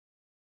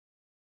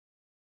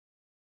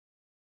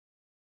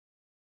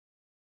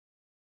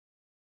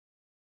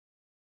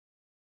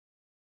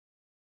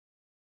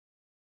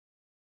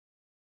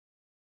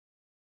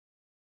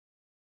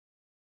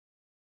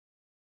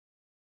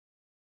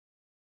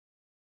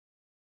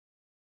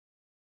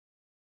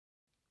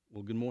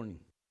Well, good morning.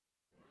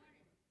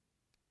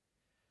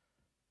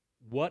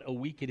 What a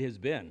week it has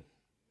been.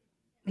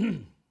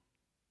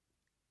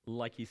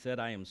 Like he said,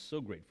 I am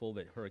so grateful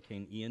that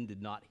Hurricane Ian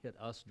did not hit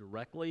us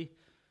directly,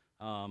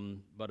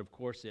 but of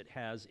course it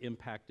has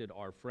impacted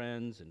our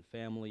friends and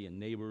family and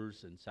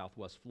neighbors in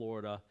Southwest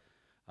Florida.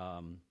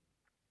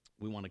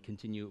 We want to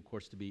continue, of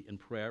course, to be in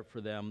prayer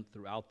for them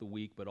throughout the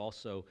week, but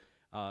also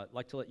I'd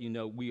like to let you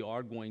know we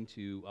are going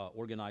to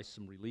organize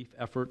some relief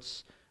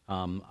efforts.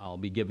 I'll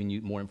be giving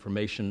you more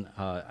information.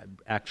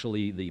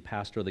 Actually, the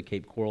pastor of the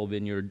Cape Coral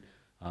Vineyard,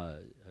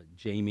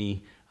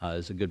 Jamie,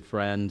 is a good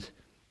friend,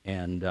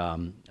 and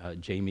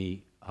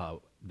Jamie,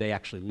 they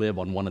actually live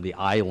on one of the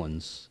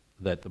islands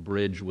that the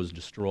bridge was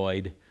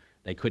destroyed.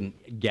 They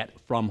couldn't get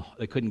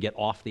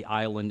off the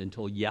island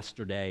until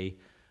yesterday.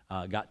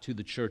 Got to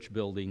the church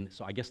building,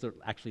 so I guess they're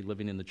actually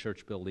living in the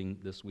church building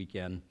this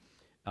weekend,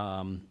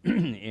 and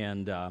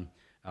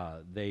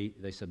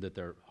they said that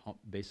their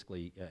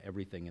basically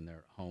everything in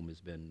their home has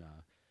been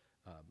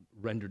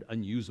rendered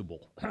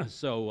unusable.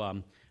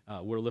 So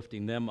we're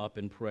lifting them up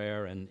in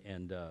prayer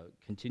and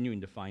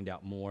continuing to find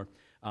out more.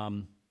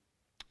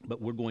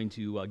 But we're going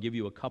to give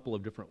you a couple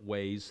of different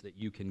ways that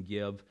you can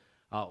give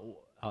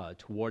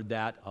toward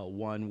that.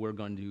 One, we're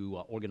going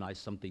to organize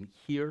something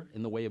here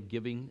in the way of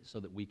giving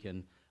so that we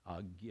can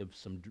give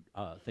some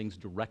things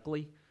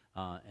directly.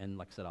 And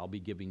like I said, I'll be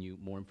giving you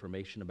more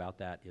information about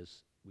that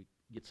as we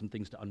get some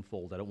things to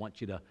unfold. I don't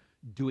want you to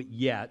do it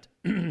yet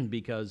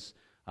because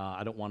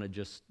I don't want to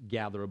just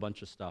gather a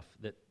bunch of stuff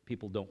that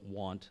people don't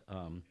want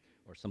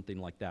or something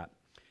like that.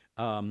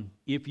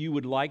 If you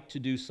would like to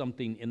do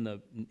something in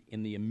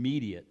the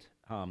immediate,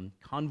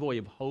 Convoy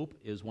of Hope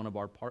is one of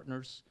our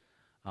partners,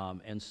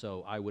 and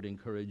so I would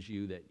encourage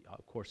you that,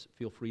 of course,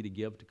 feel free to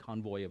give to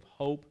Convoy of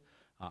Hope.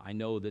 I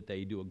know that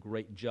they do a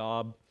great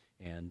job,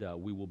 and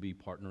we will be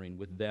partnering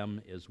with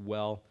them as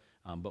well,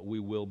 but we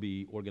will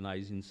be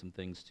organizing some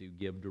things to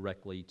give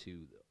directly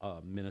to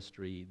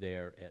ministry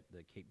there at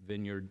the Cape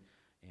Vineyard,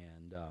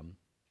 and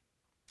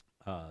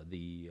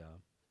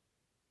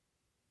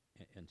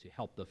and to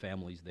help the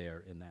families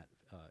there in that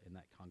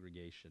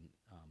congregation.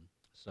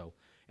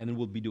 And then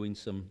we'll be doing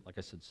some, like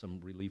I said, some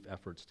relief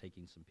efforts,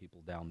 taking some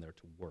people down there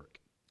to work.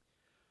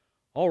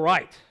 All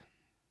right.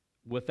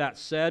 With that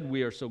said,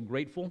 we are so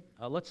grateful.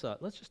 Let's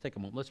just take a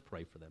moment. Let's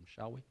pray for them,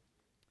 shall we?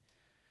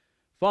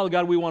 Father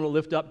God, we want to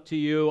lift up to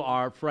you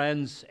our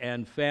friends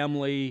and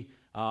family,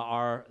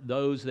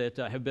 those that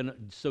have been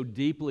so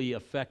deeply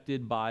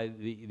affected by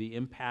the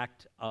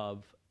impact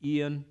of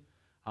Ian.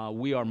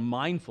 We are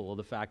mindful of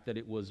the fact that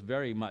it was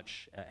very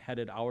much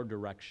headed our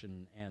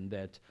direction, and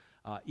that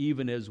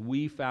even as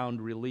we found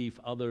relief,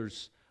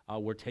 others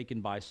were taken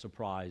by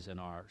surprise and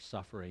are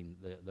suffering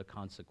the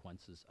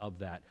consequences of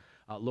that.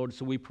 Lord,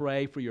 so we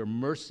pray for your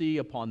mercy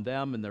upon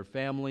them and their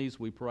families.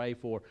 We pray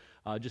for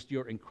just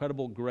your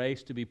incredible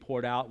grace to be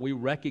poured out. We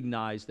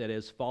recognize that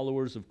as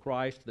followers of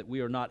Christ that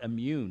we are not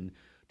immune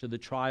to the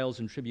trials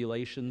and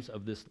tribulations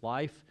of this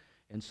life.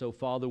 And so,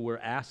 Father, we're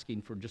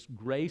asking for just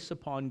grace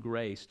upon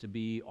grace to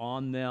be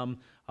on them,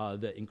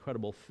 the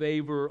incredible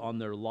favor on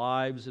their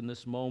lives in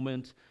this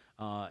moment,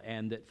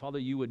 and that, Father,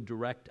 you would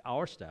direct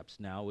our steps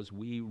now as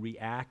we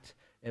react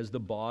as the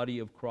body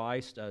of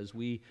Christ, as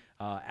we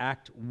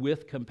act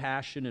with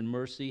compassion and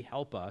mercy.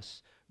 Help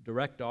us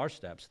direct our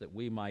steps that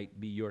we might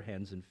be your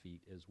hands and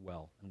feet as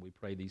well. And we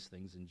pray these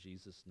things in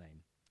Jesus'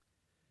 name.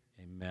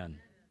 Amen.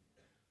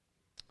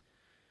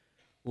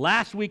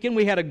 Last weekend,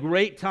 we had a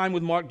great time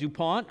with Mark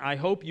DuPont. I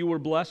hope you were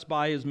blessed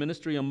by his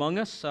ministry among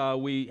us.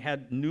 We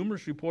had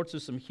numerous reports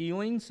of some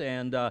healings,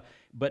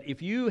 but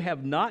if you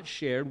have not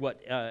shared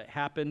what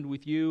happened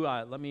with you,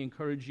 let me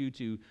encourage you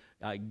to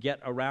get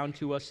around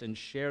to us and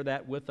share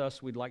that with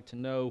us. We'd like to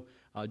know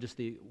just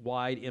the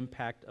wide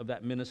impact of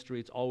that ministry.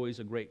 It's always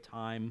a great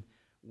time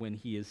when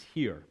he is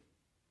here.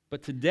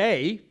 But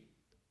today,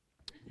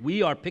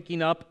 we are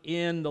picking up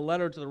in the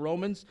letter to the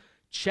Romans,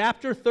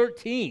 chapter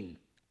 13.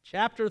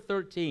 Chapter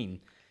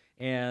 13,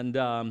 and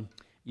a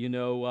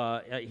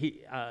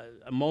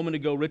moment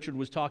ago Richard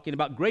was talking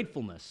about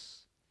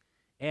gratefulness,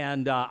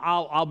 and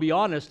I'll be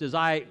honest, as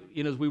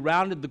we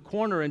rounded the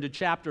corner into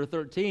chapter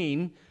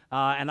 13,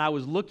 and I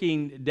was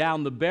looking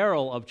down the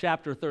barrel of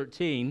chapter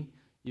 13,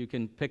 you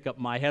can pick up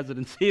my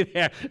hesitancy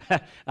there.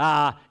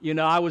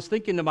 I was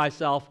thinking to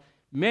myself,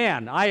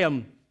 man, I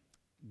am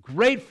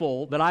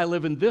grateful that I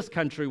live in this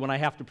country when I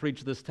have to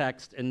preach this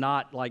text and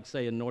not, like,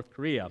 say, in North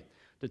Korea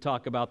to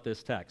talk about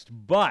this text.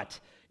 But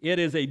it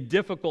is a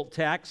difficult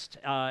text,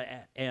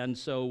 and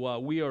so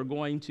we are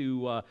going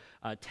to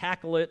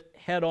tackle it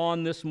head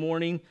on this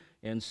morning.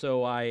 And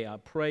so I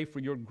pray for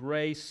your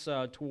grace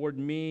toward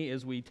me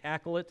as we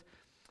tackle it.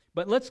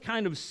 But let's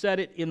kind of set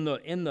it in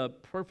the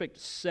perfect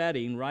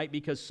setting, right?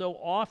 Because so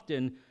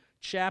often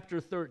chapter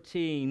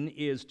 13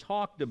 is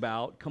talked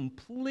about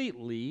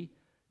completely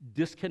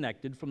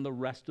disconnected from the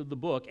rest of the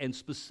book, and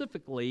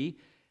specifically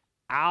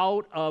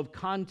out of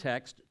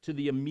context to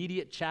the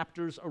immediate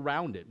chapters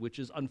around it, which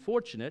is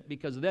unfortunate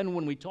because then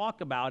when we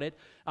talk about it,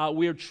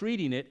 we're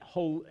treating it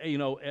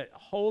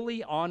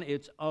wholly on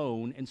its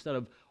own instead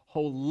of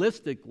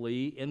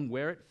holistically and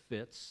where it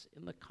fits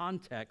in the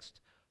context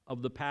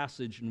of the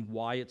passage and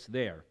why it's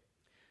there.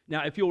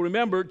 Now, if you'll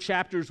remember,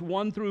 chapters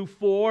 1 through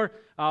 4,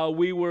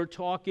 we were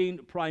talking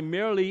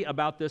primarily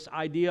about this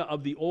idea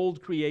of the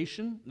old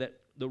creation, that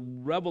the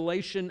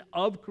revelation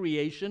of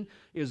creation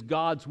is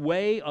God's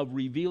way of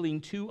revealing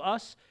to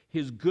us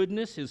His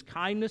goodness, His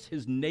kindness,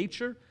 His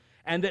nature,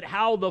 and that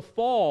how the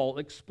fall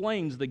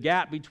explains the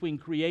gap between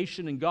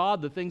creation and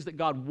God, the things that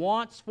God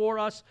wants for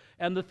us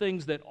and the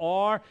things that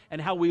are,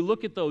 and how we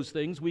look at those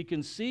things. We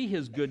can see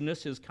His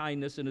goodness, His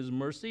kindness, and His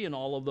mercy and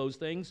all of those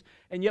things,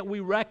 and yet we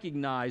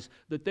recognize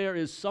that there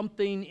is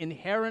something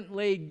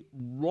inherently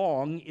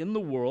wrong in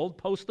the world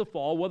post the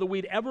fall. Whether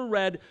we'd ever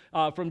read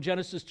from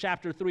Genesis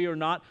chapter 3 or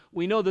not,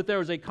 we know that there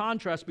is a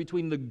contrast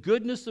between the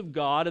goodness of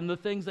God and the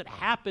things that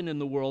happen in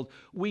the world.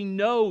 We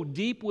know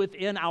deep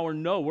within our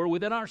knower,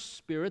 within our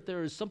spirit,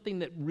 there is something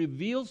that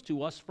reveals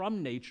to us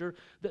from nature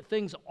that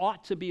things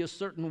ought to be a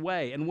certain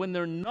way. And when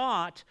they're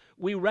not,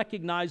 we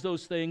recognize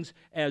those things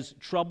as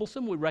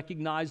troublesome. We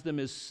recognize them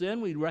as sin.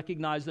 We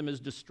recognize them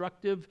as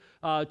destructive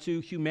to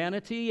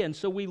humanity. And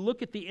so we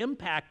look at the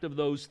impact of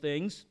those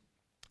things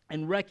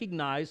and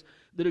recognize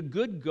that a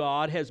good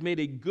God has made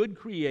a good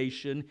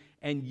creation,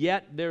 and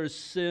yet there is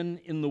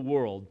sin in the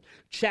world.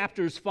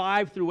 Chapters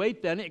 5 through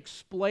 8 then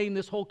explain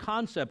this whole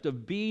concept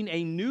of being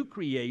a new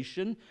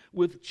creation,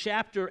 with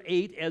chapter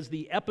 8 as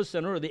the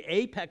epicenter or the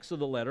apex of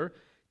the letter,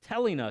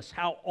 telling us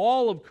how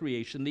all of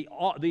creation,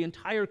 the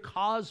entire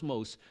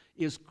cosmos,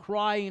 is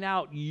crying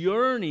out,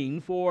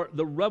 yearning for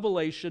the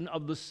revelation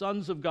of the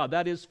sons of God.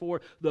 That is,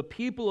 for the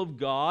people of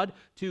God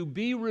to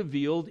be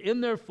revealed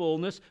in their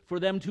fullness, for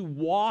them to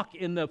walk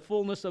in the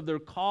fullness of their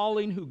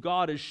calling, who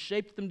God has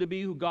shaped them to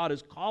be, who God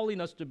is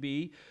calling us to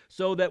be,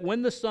 so that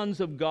when the sons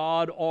of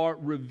God are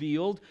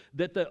revealed,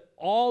 that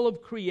all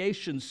of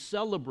creation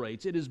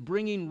celebrates. It is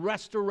bringing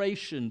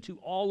restoration to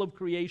all of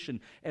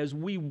creation as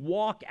we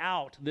walk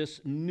out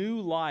this new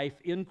life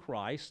in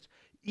Christ,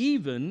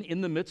 even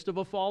in the midst of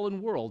a fallen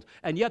world.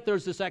 And yet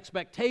there's this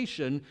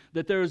expectation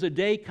that there is a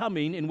day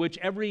coming in which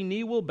every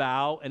knee will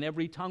bow and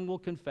every tongue will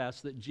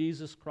confess that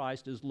Jesus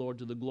Christ is Lord,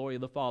 to the glory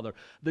of the Father.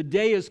 The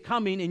day is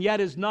coming and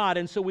yet is not,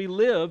 and so we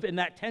live in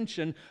that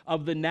tension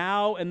of the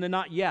now and the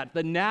not yet.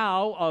 The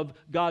now of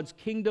God's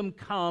kingdom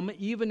come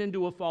even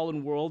into a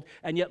fallen world,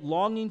 and yet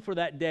longing for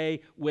that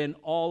day when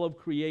all of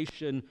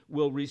creation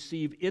will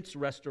receive its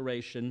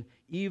restoration,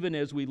 even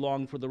as we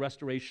long for the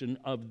restoration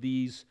of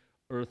these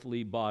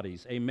earthly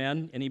bodies.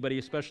 Amen? Anybody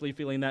especially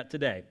feeling that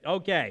today?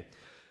 Okay.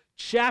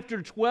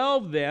 Chapter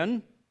 12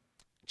 then,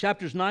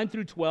 chapters 9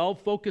 through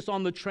 12, focus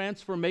on the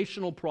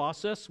transformational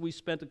process. We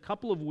spent a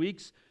couple of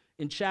weeks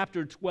in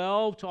chapter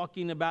 12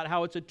 talking about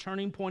how it's a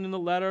turning point in the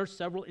letter,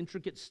 several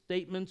intricate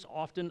statements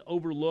often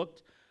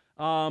overlooked,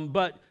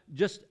 but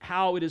just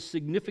how it is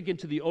significant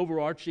to the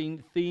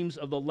overarching themes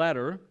of the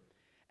letter.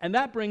 And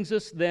that brings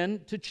us then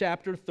to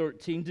chapter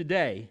 13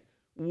 today,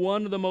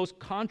 one of the most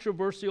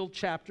controversial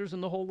chapters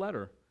in the whole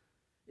letter.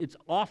 It's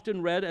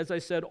often read, as I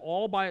said,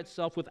 all by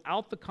itself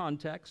without the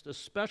context,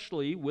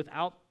 especially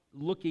without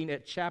looking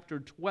at chapter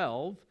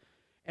 12.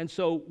 And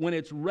so when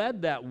it's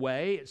read that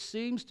way, it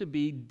seems to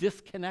be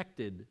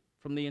disconnected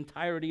from the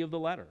entirety of the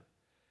letter.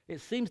 It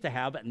seems to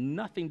have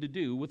nothing to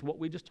do with what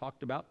we just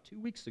talked about 2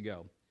 weeks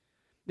ago.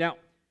 Now,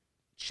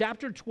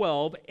 chapter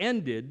 12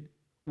 ended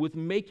with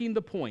making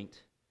the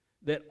point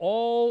that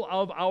all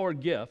of our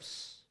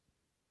gifts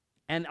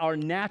and our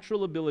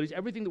natural abilities,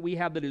 everything that we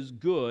have that is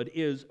good,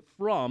 is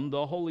from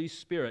the Holy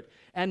Spirit.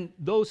 And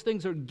those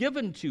things are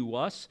given to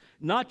us,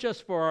 not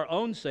just for our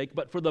own sake,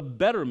 but for the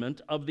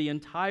betterment of the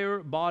entire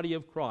body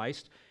of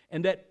Christ.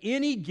 And that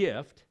any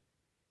gift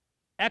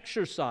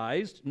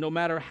exercised, no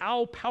matter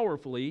how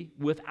powerfully,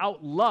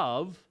 without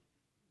love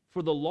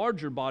for the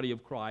larger body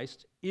of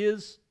Christ,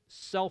 is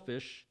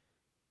selfish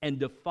and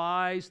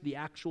defies the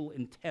actual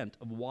intent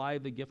of why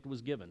the gift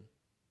was given.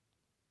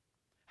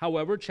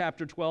 However,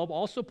 chapter 12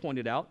 also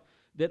pointed out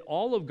that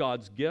all of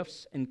God's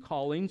gifts and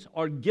callings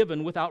are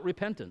given without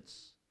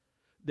repentance.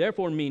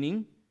 Therefore,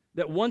 meaning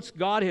that once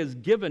God has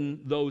given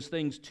those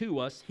things to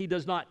us, He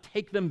does not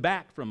take them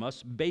back from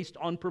us based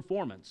on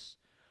performance.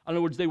 In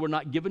other words, they were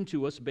not given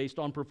to us based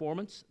on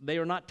performance. They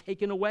are not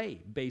taken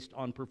away based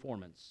on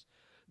performance.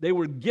 They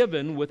were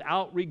given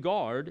without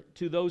regard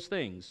to those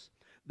things.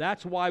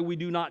 That's why we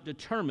do not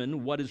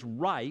determine what is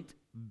right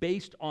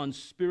based on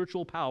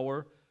spiritual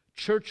power,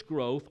 church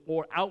growth,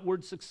 or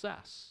outward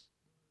success.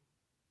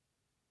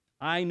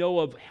 I know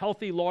of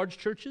healthy large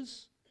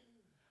churches.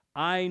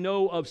 I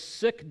know of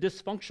sick,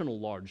 dysfunctional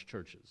large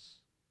churches.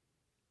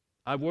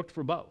 I've worked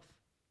for both.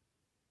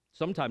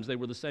 Sometimes they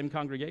were the same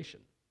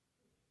congregation.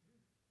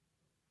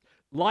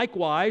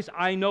 Likewise,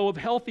 I know of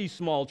healthy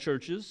small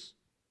churches,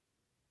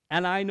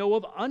 and I know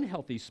of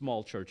unhealthy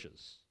small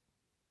churches.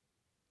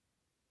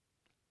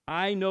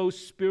 I know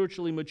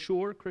spiritually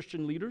mature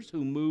Christian leaders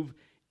who move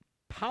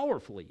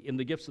powerfully in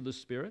the gifts of the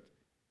Spirit,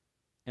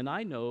 and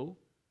I know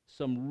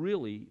some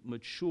really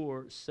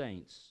mature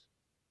saints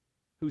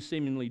who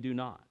seemingly do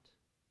not.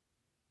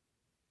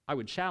 I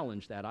would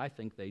challenge that. I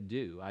think they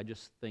do. I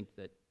just think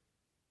that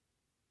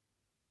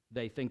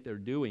they think they're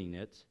doing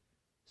it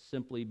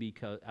simply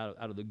because out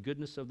of the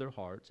goodness of their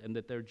hearts, and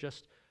that they're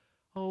just,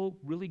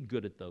 really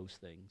good at those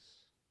things.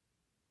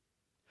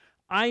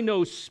 I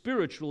know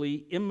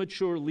spiritually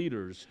immature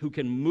leaders who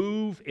can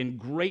move in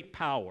great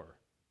power,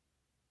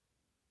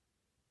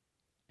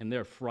 and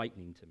they're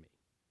frightening to me.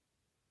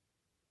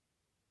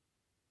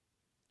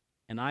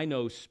 And I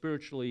know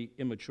spiritually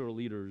immature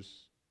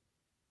leaders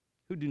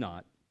who do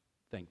not,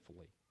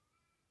 thankfully.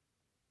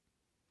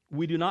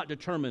 We do not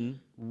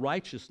determine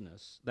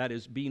righteousness, that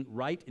is, being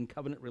right in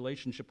covenant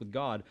relationship with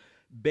God,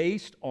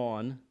 based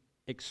on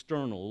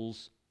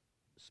externals,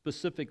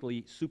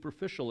 specifically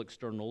superficial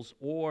externals,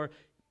 or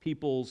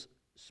people's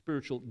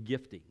spiritual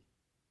gifting.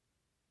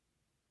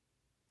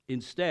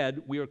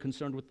 Instead, we are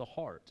concerned with the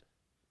heart,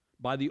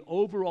 by the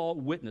overall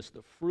witness,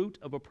 the fruit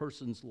of a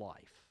person's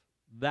life.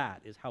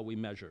 That is how we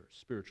measure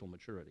spiritual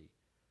maturity.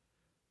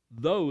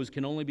 Those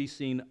can only be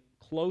seen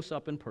close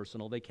up and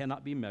personal. They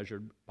cannot be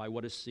measured by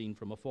what is seen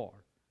from afar.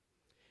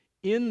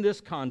 In this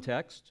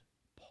context,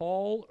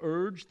 Paul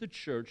urged the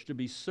church to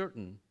be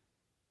certain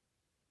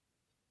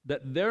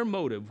that their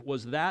motive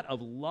was that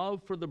of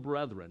love for the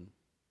brethren.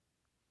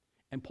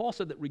 And Paul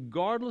said that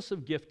regardless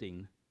of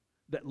gifting,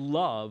 that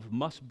love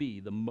must be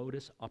the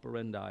modus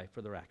operandi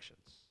for their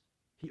actions.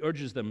 He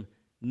urges them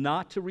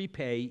not to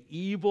repay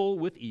evil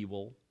with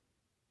evil,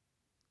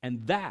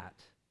 and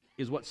that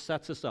is what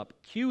sets us up,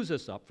 cues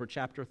us up for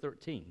chapter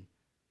 13.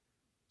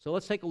 So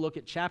let's take a look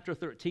at chapter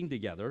 13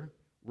 together.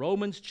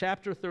 Romans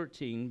chapter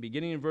 13,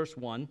 beginning in verse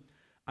 1.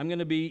 I'm going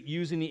to be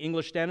using the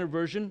English Standard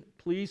Version.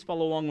 Please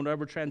follow along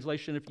whatever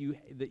translation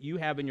that you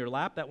have in your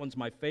lap. That one's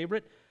my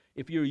favorite.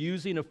 If you're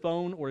using a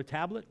phone or a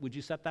tablet, would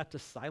you set that to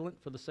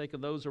silent for the sake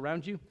of those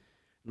around you?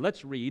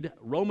 Let's read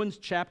Romans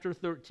chapter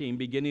 13,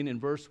 beginning in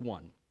verse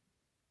 1.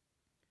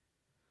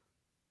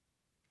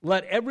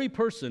 Let every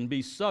person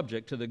be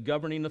subject to the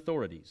governing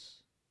authorities,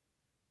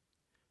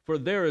 for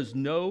there is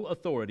no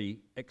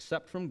authority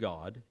except from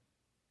God,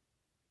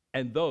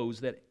 and those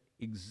that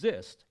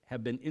exist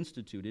have been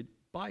instituted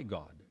by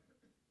God.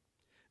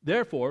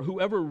 Therefore,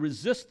 whoever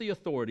resists the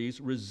authorities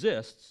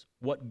resists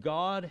what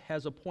God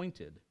has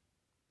appointed,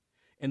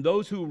 and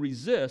those who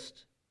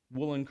resist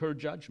will incur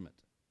judgment.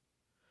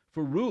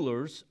 For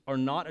rulers are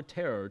not a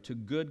terror to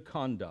good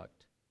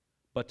conduct,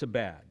 but to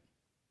bad.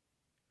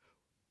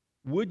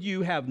 Would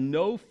you have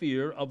no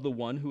fear of the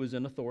one who is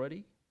in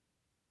authority?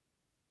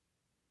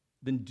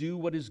 Then do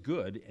what is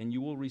good, and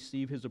you will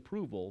receive his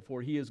approval,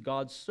 for he is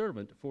God's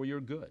servant for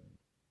your good.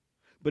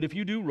 But if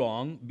you do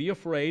wrong, be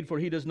afraid, for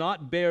he does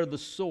not bear the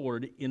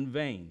sword in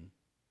vain.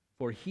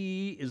 For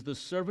he is the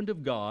servant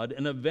of God,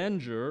 an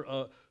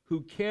avenger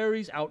who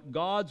carries out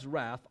God's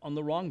wrath on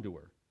the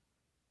wrongdoer.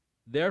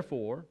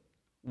 Therefore,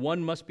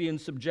 one must be in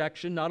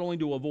subjection, not only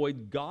to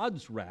avoid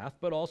God's wrath,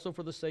 but also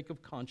for the sake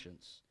of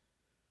conscience.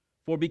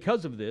 For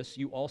because of this,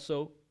 you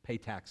also pay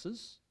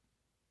taxes,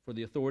 for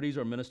the authorities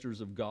are ministers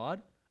of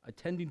God,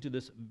 attending to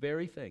this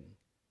very thing.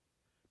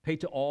 Pay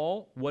to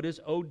all what is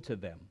owed to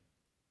them,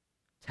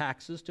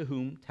 taxes to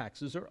whom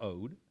taxes are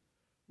owed,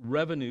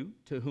 revenue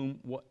to whom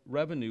what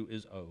revenue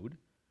is owed,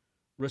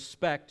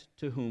 respect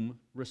to whom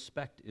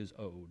respect is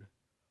owed,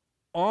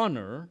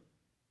 honor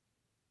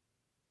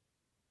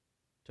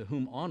to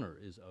whom honor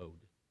is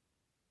owed.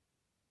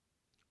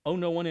 Owe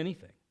no one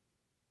anything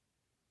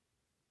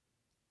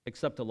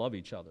except to love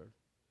each other.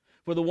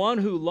 For the one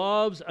who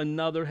loves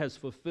another has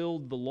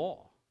fulfilled the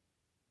law.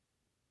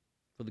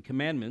 For the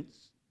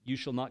commandments, you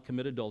shall not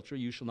commit adultery,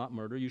 you shall not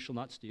murder, you shall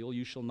not steal,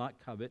 you shall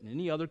not covet, and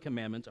any other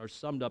commandments are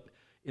summed up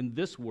in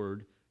this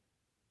word: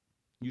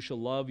 you shall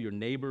love your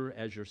neighbor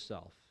as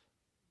yourself.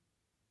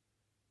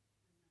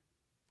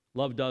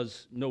 Love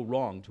does no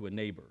wrong to a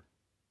neighbor.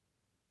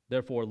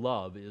 Therefore,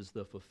 love is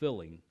the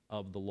fulfilling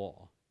of the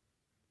law.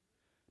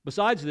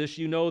 Besides this,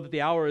 you know that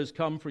the hour has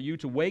come for you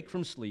to wake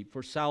from sleep,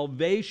 for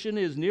salvation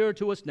is nearer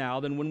to us now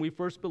than when we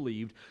first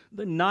believed.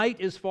 The night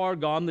is far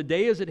gone, the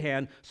day is at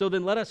hand. So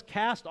then let us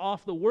cast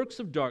off the works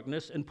of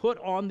darkness and put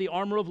on the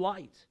armor of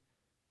light.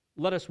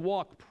 Let us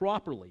walk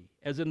properly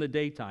as in the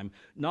daytime,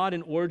 not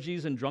in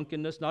orgies and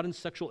drunkenness, not in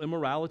sexual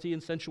immorality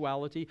and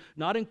sensuality,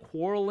 not in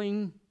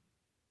quarreling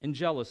and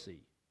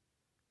jealousy,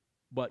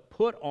 but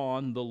put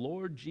on the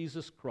Lord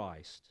Jesus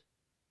Christ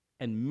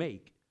and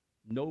make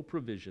no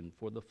provision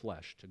for the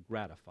flesh to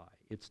gratify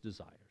its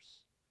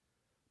desires.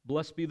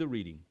 Blessed be the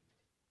reading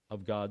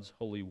of God's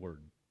holy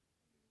word.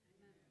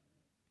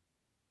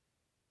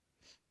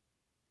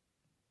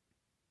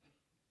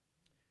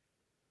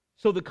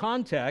 So the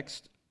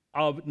context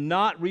of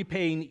not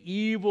repaying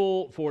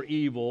evil for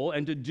evil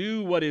and to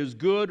do what is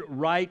good,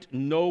 right,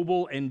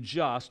 noble, and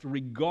just,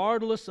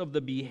 regardless of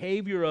the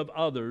behavior of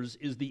others,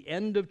 is the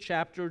end of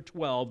chapter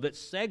 12 that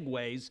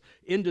segues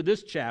into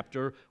this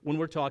chapter when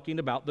we're talking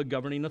about the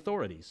governing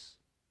authorities.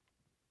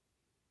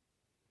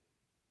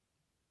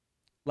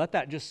 Let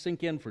that just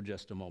sink in for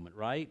just a moment,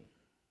 right?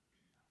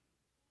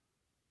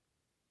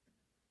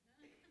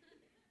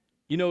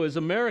 You know, as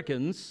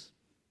Americans,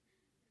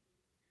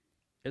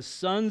 as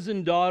sons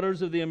and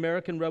daughters of the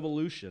American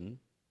Revolution,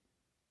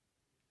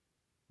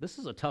 this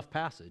is a tough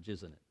passage,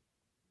 isn't it?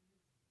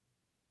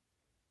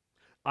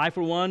 I,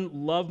 for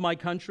one, love my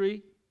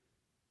country.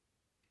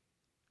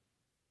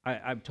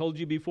 I've told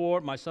you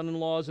before, my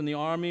son-in-law is in the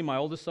Army. My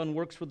oldest son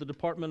works for the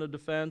Department of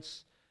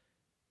Defense.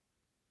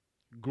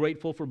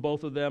 Grateful for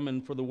both of them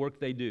and for the work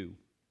they do.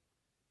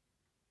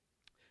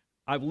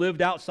 I've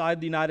lived outside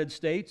the United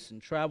States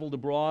and traveled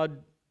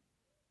abroad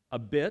a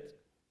bit,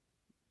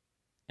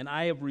 and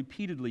I have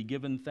repeatedly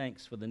given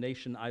thanks for the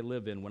nation I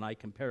live in when I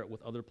compare it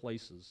with other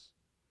places.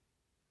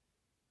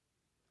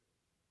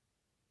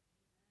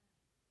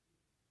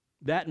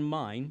 That in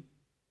mind,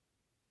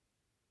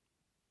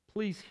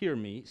 please hear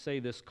me say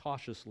this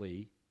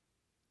cautiously.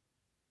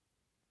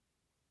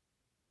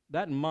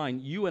 That in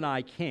mind, you and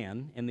I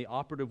can, and the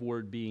operative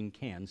word being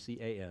can,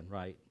 C-A-N,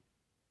 right?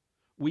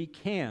 We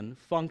can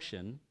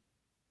function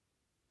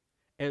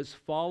as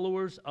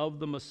followers of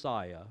the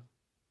Messiah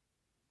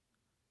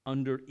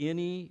under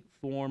any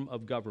form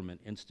of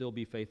government and still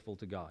be faithful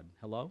to God.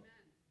 Hello?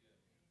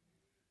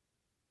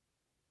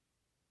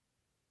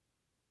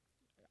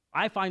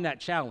 I find that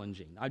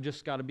challenging. I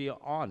just got to be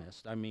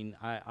honest. I mean,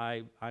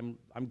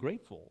 I'm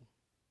grateful.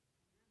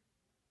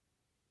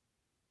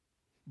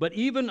 But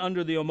even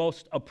under the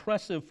most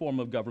oppressive form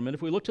of government,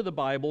 if we look to the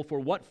Bible for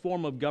what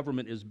form of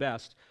government is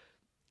best,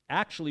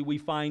 actually we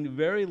find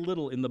very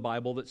little in the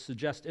Bible that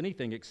suggests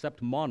anything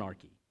except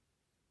monarchy.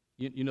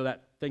 You know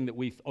that thing that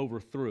we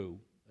overthrew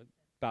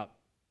about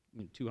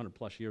 200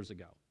 plus years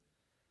ago.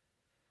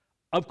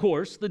 Of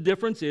course, the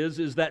difference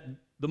is that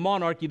the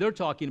monarchy they're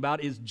talking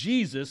about is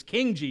Jesus,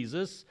 King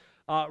Jesus,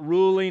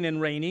 ruling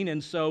and reigning.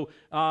 And so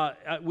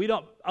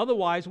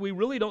otherwise, we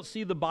really don't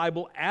see the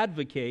Bible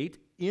advocate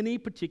any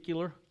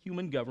particular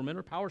human government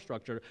or power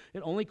structure.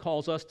 It only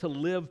calls us to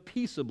live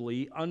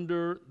peaceably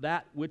under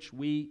that which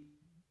we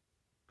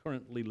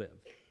currently live.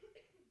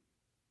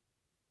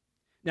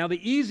 Now,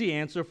 the easy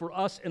answer for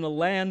us in a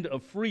land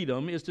of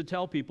freedom is to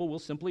tell people we'll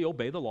simply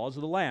obey the laws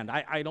of the land.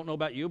 I don't know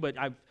about you, but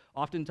I've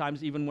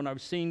oftentimes, even when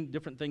I've seen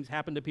different things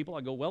happen to people,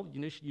 I go, well,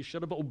 you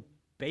should have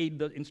obeyed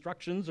the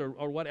instructions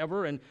or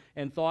whatever,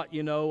 and thought,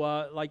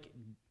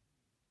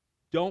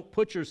 don't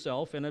put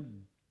yourself in a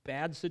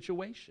bad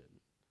situation.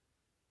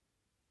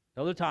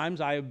 Other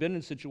times, I have been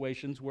in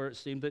situations where it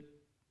seemed that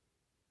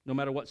no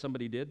matter what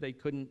somebody did, they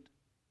couldn't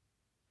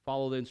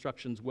follow the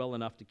instructions well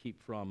enough to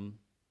keep from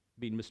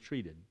being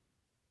mistreated.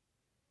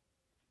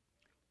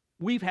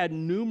 We've had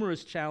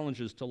numerous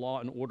challenges to law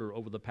and order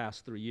over the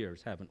past 3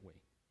 years, haven't we?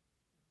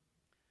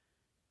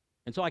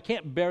 And so I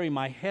can't bury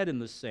my head in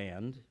the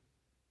sand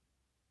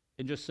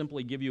and just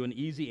simply give you an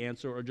easy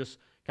answer or just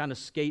kind of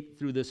skate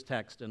through this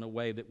text in a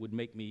way that would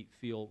make me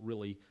feel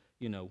really,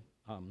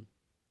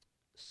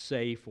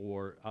 safe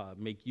or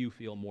make you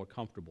feel more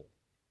comfortable.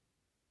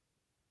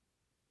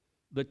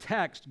 The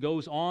text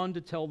goes on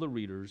to tell the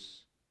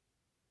readers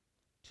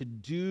to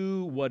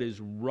do what is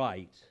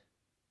right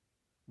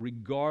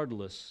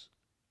regardless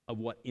of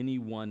what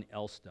anyone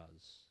else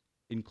does,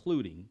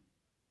 including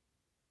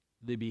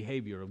the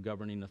behavior of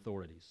governing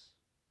authorities.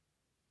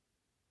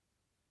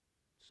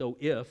 So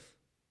if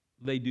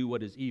they do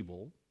what is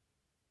evil,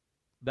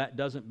 that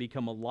doesn't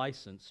become a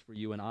license for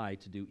you and I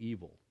to do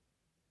evil.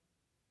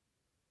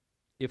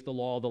 If the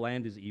law of the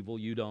land is evil,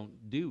 you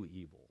don't do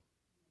evil.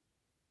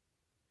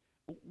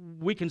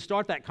 We can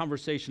start that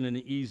conversation in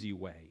an easy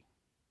way.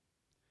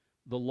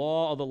 The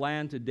law of the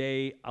land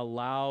today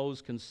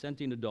allows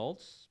consenting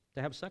adults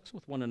to have sex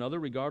with one another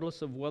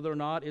regardless of whether or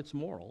not it's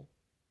moral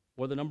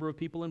or the number of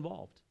people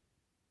involved.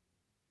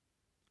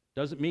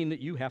 Doesn't mean that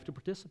you have to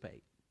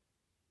participate.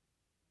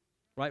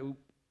 Right?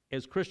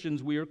 As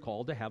Christians, we are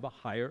called to have a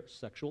higher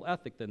sexual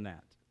ethic than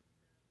that.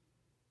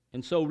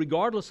 And so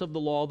regardless of the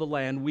law of the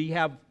land, we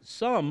have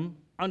some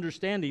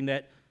understanding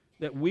that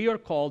we are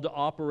called to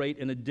operate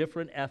in a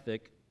different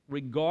ethic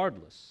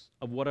regardless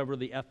of whatever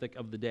the ethic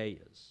of the day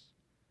is.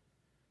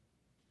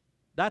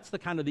 That's the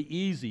kind of the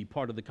easy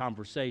part of the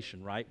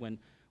conversation, right? When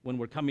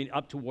we're coming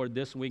up toward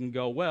this, we can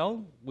go,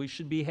 well, we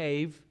should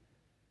behave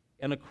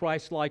in a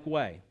Christ-like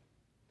way.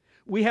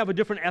 We have a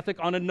different ethic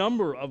on a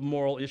number of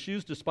moral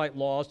issues, despite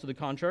laws to the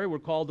contrary. We're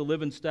called to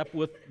live in step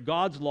with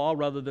God's law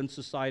rather than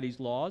society's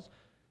laws.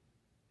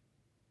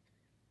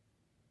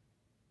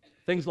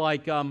 Things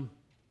like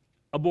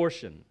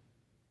abortion.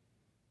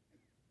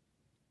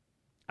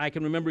 I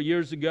can remember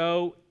years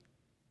ago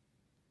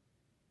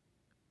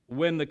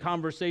when the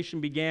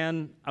conversation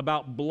began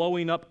about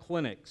blowing up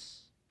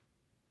clinics.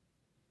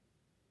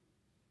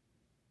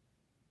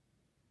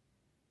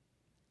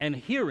 And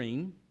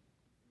hearing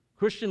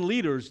Christian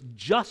leaders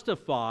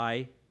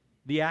justify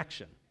the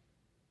action,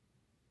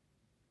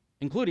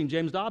 including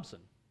James Dobson,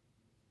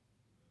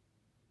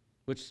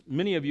 which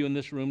many of you in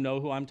this room know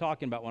who I'm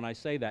talking about when I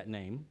say that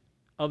name.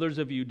 Others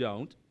of you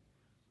don't.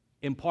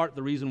 In part,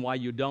 the reason why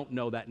you don't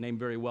know that name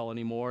very well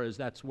anymore is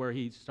that's where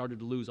he started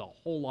to lose a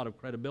whole lot of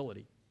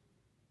credibility.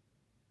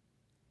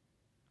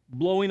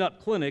 Blowing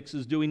up clinics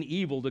is doing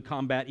evil to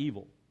combat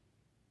evil.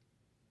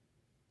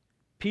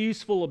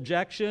 Peaceful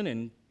objection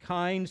and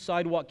kind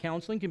sidewalk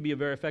counseling can be a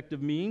very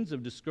effective means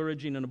of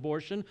discouraging an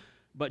abortion,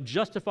 But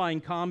justifying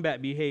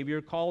combat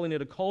behavior, calling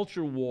it a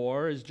culture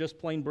war, is just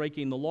plain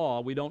breaking the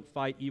law. We don't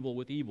fight evil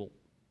with evil.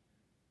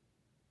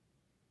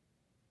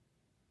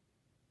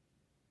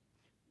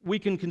 We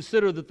can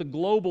consider that the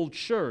global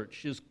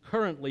church is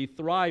currently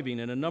thriving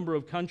in a number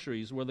of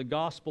countries where the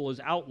gospel is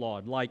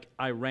outlawed, like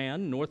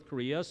Iran, North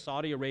Korea,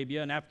 Saudi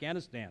Arabia, and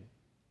Afghanistan.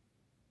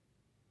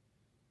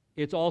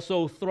 It's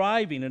also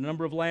thriving in a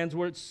number of lands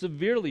where it's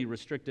severely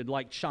restricted,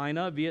 like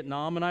China,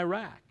 Vietnam, and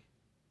Iraq.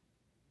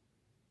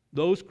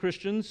 Those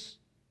Christians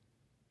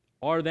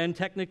are then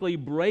technically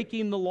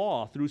breaking the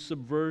law through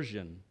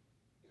subversion.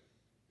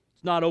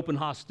 It's not open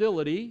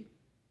hostility.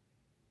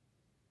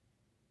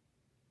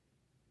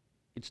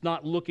 It's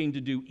not looking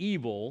to do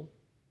evil.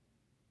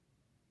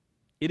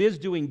 It is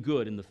doing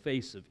good in the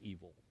face of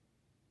evil.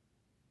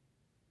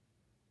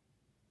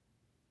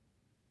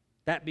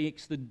 That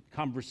makes the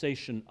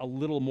conversation a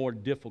little more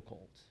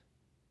difficult.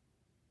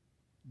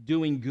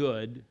 Doing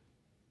good,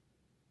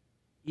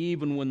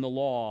 even when the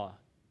law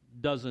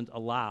doesn't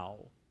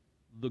allow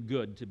the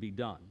good to be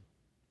done.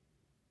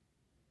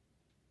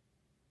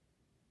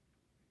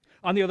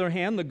 On the other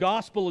hand, the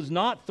gospel is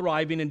not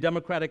thriving in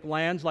democratic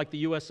lands like the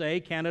USA,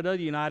 Canada,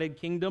 the United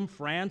Kingdom,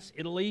 France,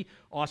 Italy,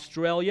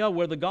 Australia,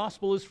 where the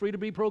gospel is free to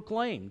be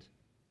proclaimed.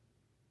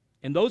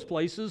 In those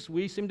places,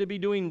 we seem to be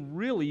doing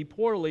really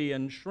poorly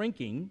and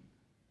shrinking.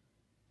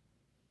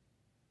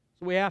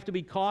 So we have to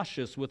be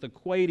cautious with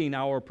equating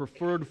our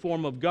preferred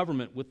form of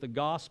government with the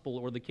gospel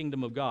or the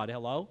kingdom of God.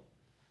 Hello?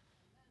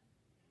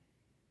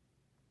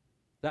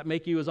 That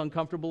make you as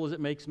uncomfortable as it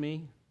makes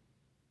me?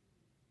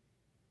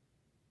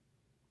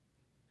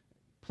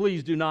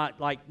 Please do not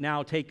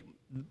now take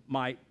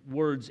my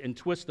words and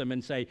twist them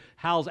and say,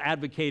 Hal's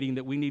advocating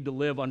that we need to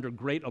live under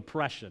great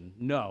oppression.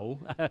 No,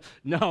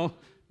 no.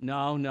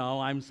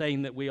 I'm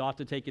saying that we ought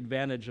to take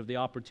advantage of the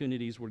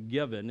opportunities we're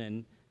given,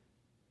 and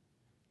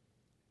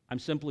I'm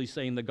simply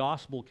saying the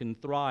gospel can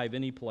thrive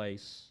any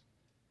place.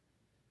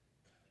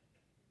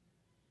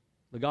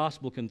 The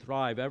gospel can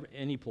thrive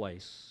any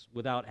place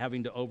without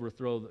having to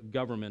overthrow the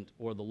government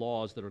or the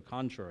laws that are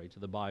contrary to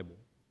the Bible.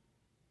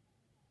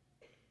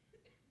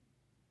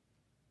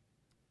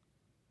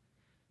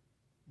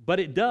 But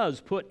it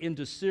does put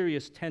into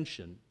serious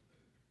tension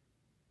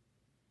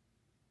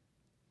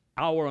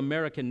our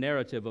American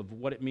narrative of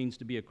what it means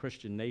to be a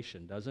Christian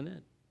nation, doesn't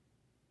it?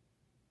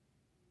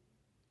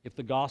 If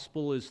the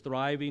gospel is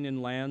thriving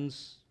in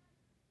lands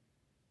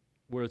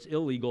where it's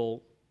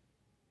illegal,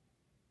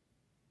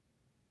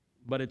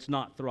 but it's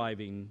not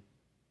thriving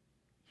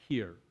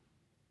here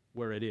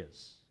where it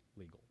is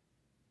legal.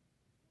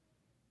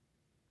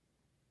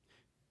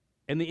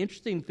 And the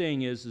interesting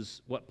thing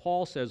is what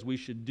Paul says we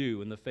should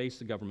do in the face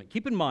of government.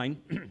 Keep in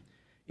mind,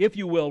 if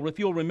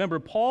you'll remember,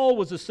 Paul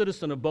was a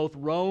citizen of both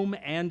Rome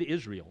and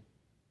Israel.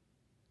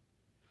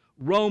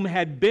 Rome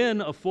had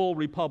been a full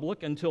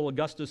republic until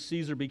Augustus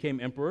Caesar became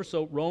emperor,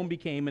 so Rome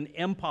became an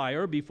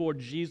empire before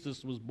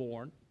Jesus was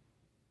born.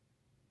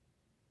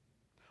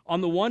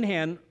 On the one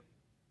hand,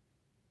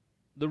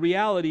 the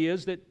reality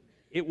is that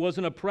it was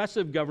an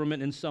oppressive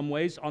government in some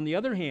ways. On the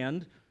other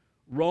hand,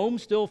 Rome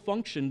still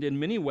functioned in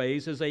many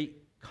ways as a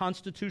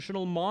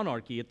constitutional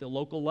monarchy at the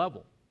local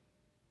level,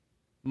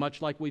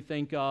 much like we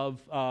think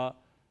of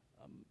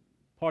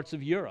parts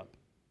of Europe,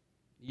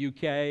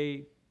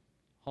 UK,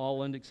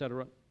 Holland,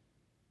 etc.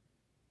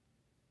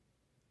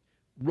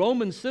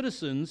 Roman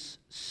citizens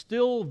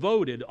still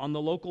voted on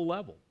the local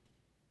level,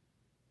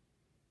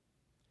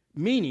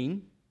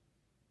 meaning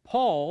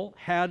Paul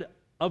had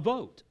a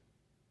vote.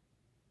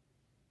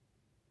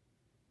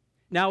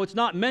 Now, it's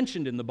not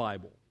mentioned in the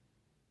Bible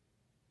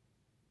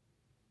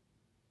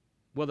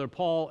whether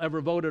Paul ever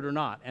voted or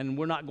not, and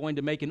we're not going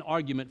to make an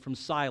argument from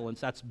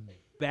silence. That's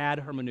bad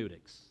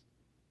hermeneutics.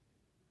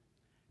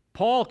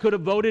 Paul could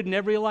have voted in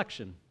every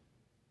election.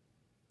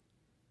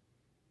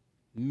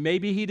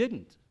 Maybe he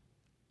didn't.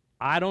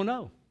 I don't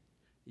know.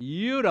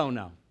 You don't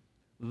know.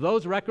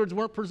 Those records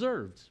weren't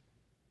preserved.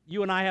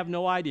 You and I have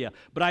no idea.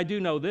 But I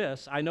do know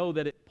this. I know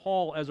that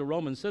Paul, as a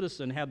Roman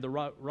citizen, had the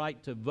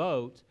right to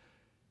vote,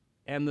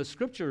 and the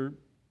Scripture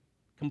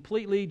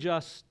completely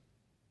just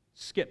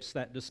skips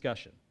that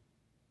discussion.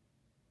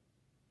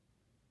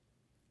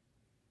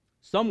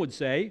 Some would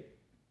say,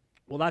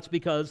 well, that's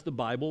because the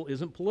Bible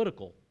isn't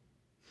political.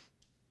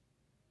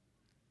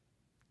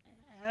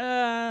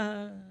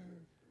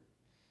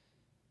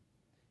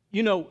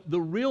 You know, the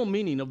real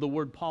meaning of the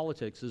word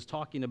politics is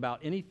talking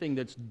about anything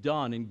that's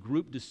done in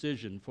group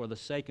decision for the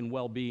sake and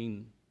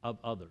well-being of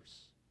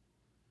others.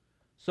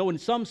 So in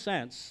some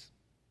sense,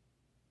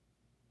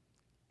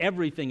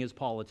 everything is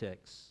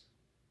politics.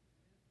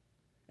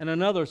 In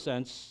another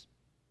sense,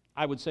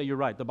 I would say you're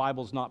right, the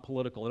Bible's not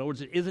political. In other words,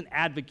 it isn't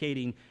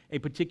advocating a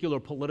particular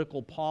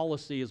political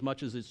policy as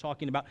much as it's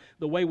talking about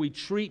the way we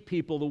treat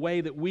people, the way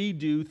that we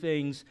do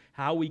things,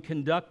 how we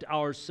conduct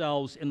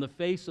ourselves in the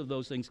face of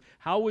those things,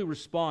 how we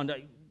respond.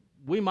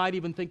 we might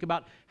even think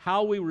about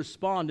how we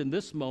respond in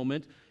this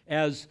moment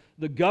as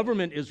the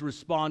government is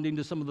responding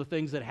to some of the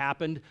things that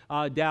happened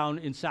down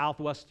in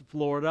southwest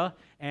Florida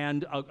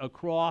and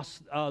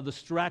across the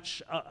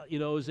stretch,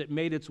 as it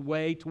made its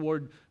way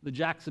toward the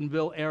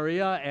Jacksonville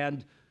area.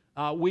 And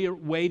we are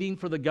waiting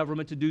for the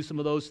government to do some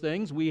of those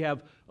things. We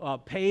have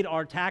paid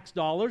our tax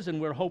dollars,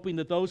 and we're hoping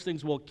that those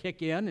things will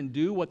kick in and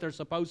do what they're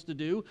supposed to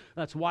do.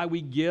 That's why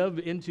we give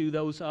into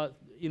those,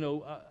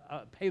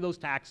 pay those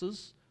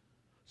taxes.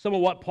 Some of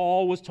what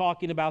Paul was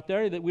talking about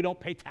there, that we don't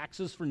pay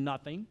taxes for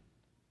nothing.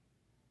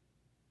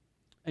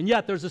 And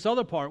yet there's this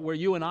other part where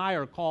you and I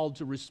are called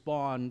to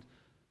respond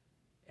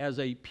as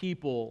a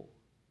people,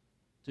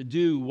 to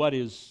do what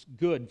is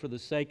good for the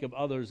sake of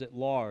others at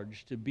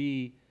large, to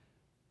be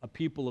a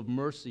people of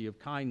mercy, of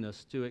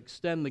kindness, to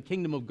extend the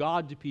kingdom of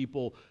God to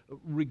people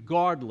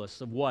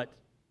regardless of what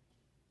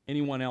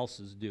anyone else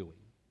is doing.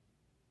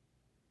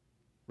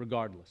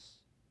 Regardless.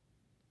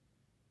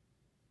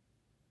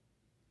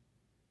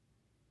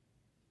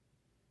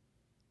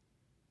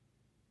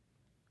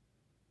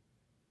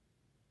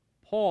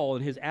 Paul,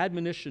 in his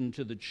admonition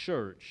to the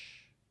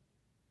church,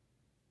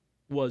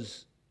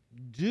 was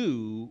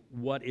do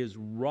what is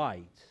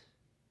right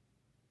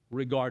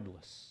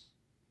regardless.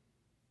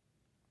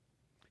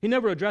 He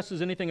never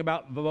addresses anything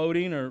about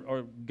voting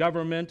or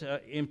government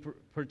in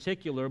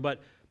particular,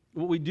 but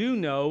what we do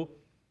know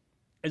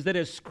is that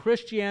as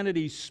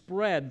Christianity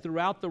spread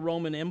throughout the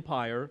Roman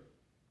Empire,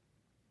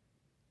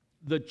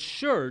 the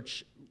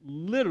church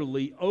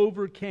literally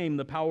overcame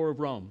the power of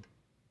Rome.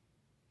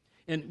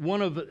 In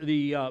one of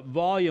the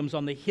volumes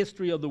on the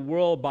history of the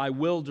world by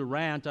Will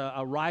Durant,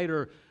 a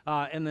writer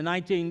in the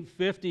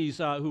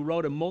 1950s who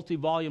wrote a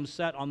multi-volume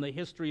set on the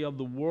history of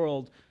the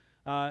world,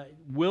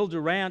 Will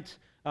Durant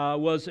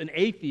was an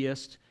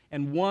atheist,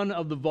 and one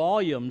of the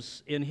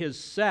volumes in his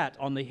set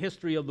on the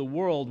history of the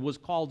world was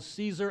called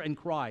Caesar and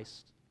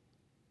Christ.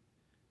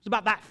 It's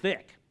about that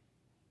thick.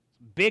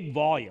 Big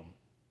volume.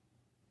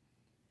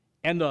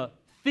 And the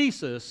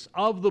thesis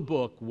of the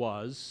book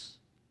was,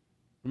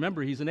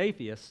 remember, he's an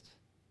atheist.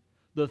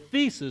 The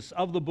thesis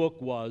of the book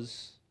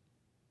was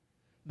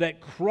that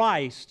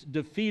Christ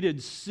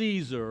defeated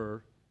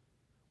Caesar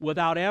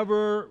without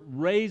ever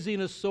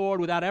raising a sword,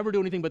 without ever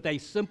doing anything, but they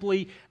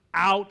simply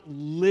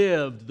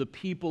outlived the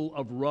people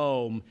of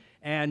Rome.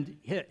 And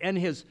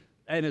his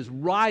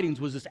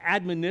writings was this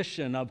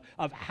admonition of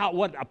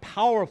what a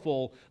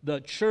powerful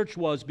the church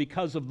was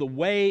because of the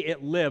way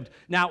it lived.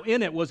 Now,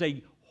 in it was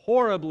a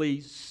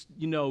horribly,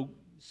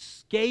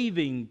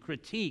 scathing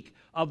critique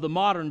of the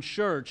modern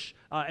church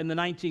in the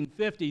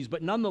 1950s,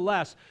 but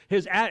nonetheless,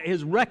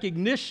 his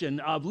recognition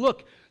of,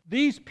 look,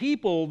 these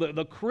people,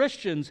 the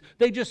Christians,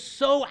 they just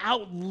so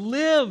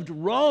outlived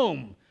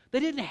Rome. They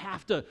didn't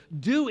have to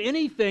do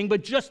anything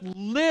but just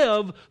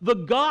live the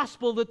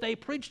gospel that they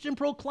preached and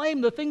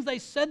proclaimed. The things they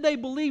said they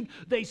believed,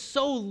 they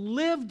so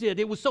lived it.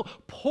 It was so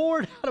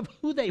poured out of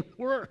who they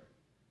were.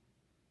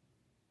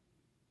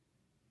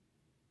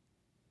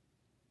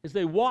 As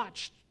they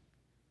watched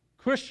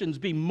Christians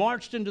be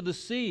marched into the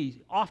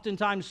sea,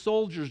 oftentimes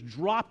soldiers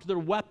dropped their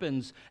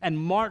weapons and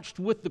marched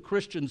with the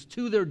Christians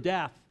to their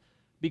death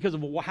because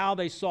of how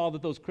they saw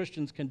that those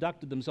Christians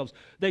conducted themselves.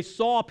 They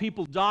saw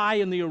people die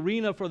in the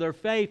arena for their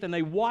faith, and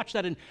they watched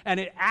that, and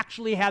it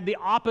actually had the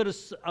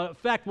opposite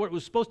effect, where it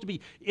was supposed to be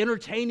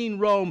entertaining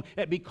Rome.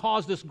 It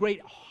caused this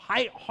great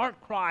heart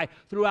cry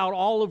throughout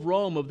all of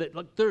Rome of that,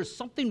 look, there's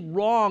something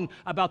wrong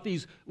about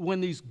when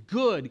these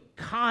good,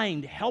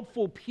 kind,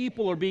 helpful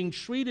people are being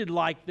treated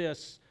like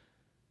this.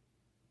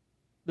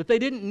 That they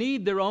didn't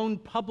need their own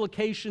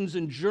publications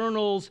and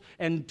journals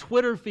and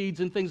Twitter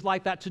feeds and things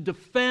like that to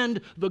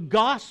defend the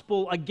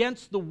gospel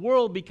against the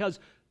world, because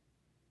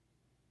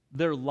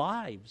their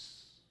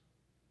lives,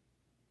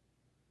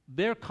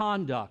 their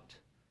conduct,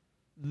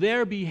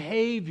 their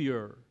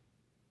behavior,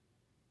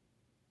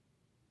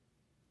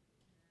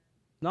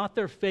 not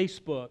their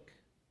Facebook,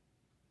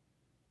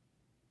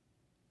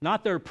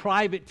 not their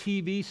private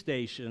TV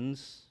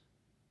stations,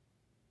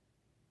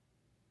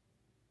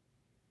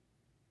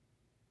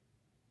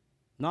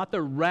 not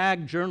their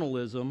rag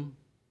journalism,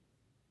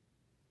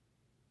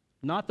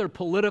 not their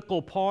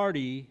political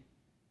party.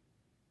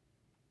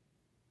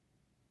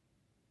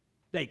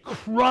 They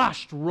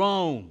crushed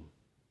Rome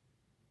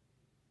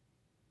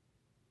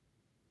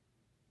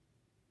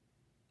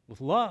with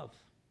love.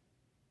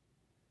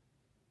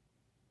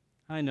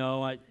 I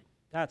know,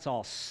 that's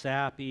all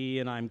sappy,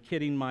 and I'm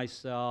kidding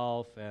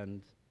myself,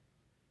 and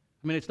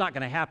it's not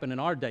going to happen in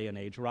our day and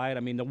age, right?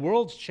 The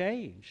world's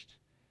changed.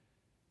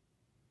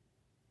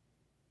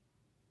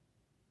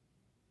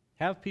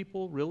 Have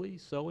people really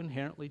so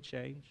inherently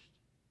changed?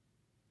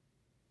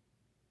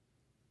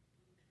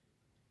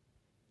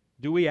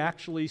 Do we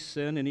actually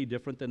sin any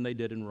different than they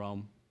did in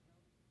Rome?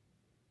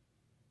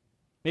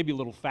 Maybe a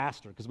little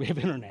faster because we have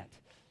internet.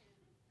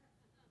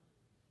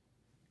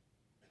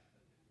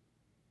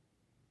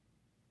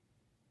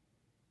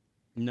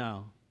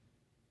 No,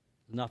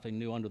 nothing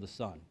new under the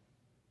sun.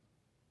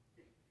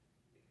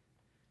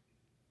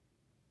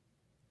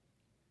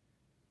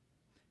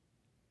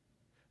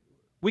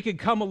 We could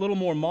come a little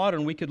more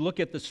modern. We could look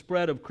at the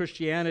spread of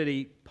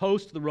Christianity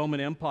post the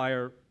Roman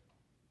Empire.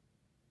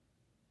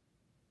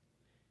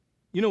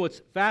 You know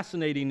what's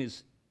fascinating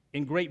is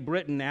in Great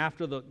Britain,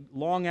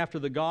 long after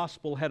the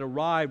gospel had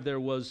arrived, there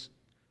was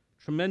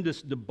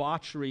tremendous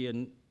debauchery,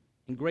 and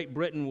Great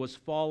Britain was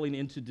falling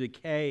into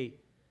decay.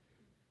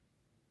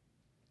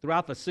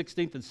 Throughout the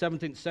 16th and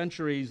 17th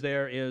centuries,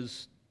 there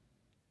is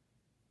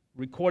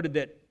recorded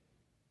that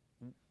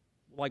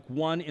like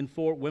 1 in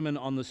 4 women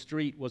on the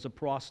street was a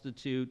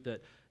prostitute,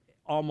 that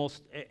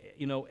almost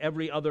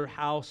every other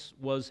house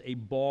was a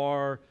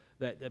bar,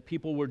 that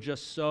people were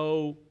just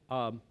so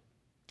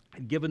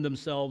had given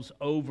themselves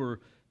over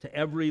to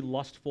every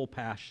lustful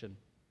passion.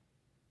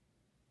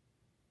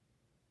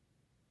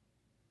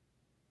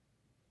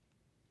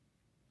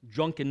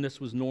 Drunkenness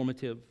was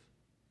normative.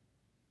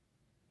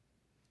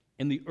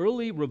 And the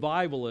early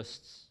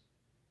revivalists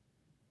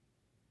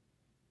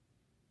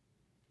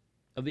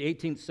of the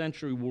 18th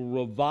century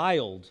were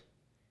reviled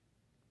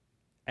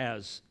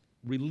as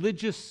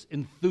religious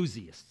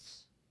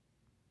enthusiasts.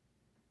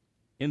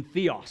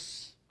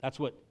 Entheos, that's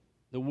what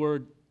the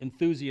word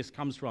enthusiast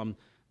comes from,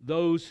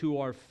 those who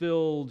are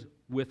filled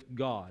with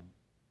God.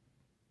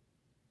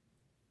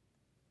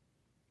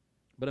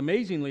 But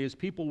amazingly, as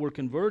people were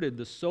converted,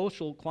 the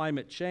social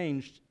climate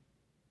changed,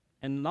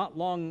 and not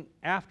long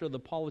after the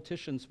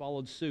politicians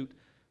followed suit,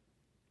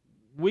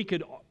 we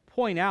could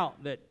point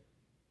out that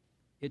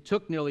it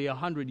took nearly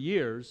 100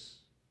 years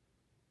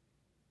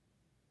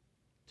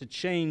to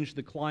change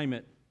the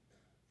climate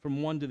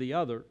from one to the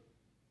other.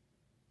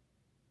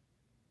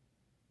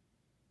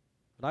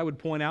 But I would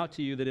point out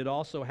to you that it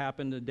also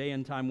happened a day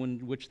and time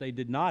in which they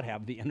did not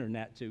have the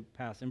internet to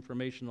pass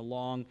information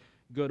along,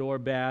 good or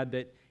bad,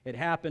 that it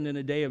happened in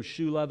a day of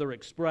shoe leather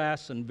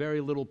express and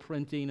very little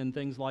printing and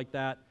things like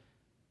that.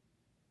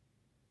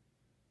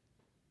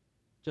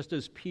 Just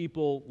as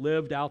people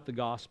lived out the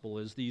gospel,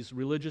 as these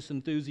religious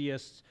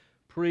enthusiasts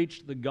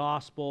preached the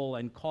gospel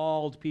and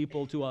called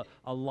people to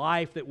a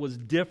life that was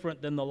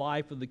different than the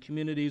life of the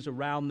communities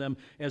around them,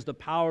 as the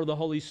power of the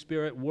Holy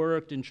Spirit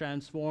worked and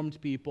transformed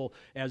people,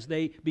 as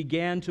they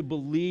began to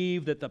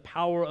believe that the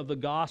power of the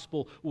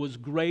gospel was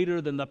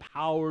greater than the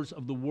powers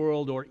of the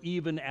world, or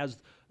even as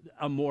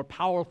more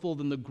powerful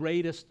than the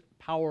greatest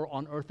power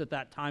on earth at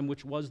that time,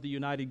 which was the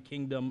United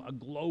Kingdom, a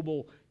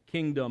global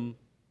kingdom.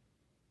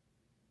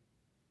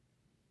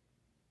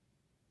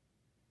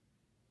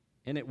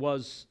 And it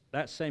was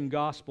that same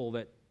gospel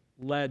that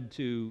led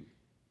to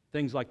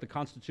things like the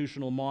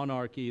constitutional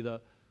monarchy,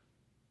 the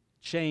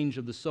change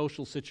of the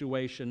social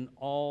situation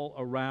all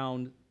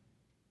around.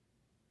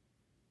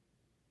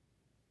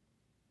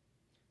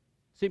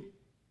 See,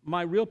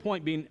 my real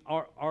point being,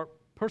 our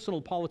personal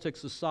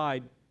politics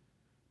aside,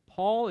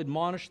 Paul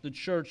admonished the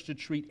church to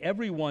treat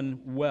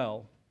everyone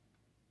well,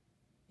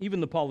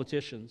 even the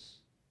politicians.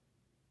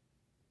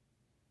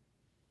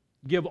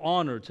 Give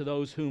honor to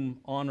those whom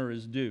honor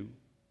is due.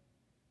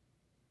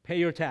 Pay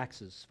your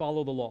taxes.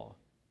 Follow the law.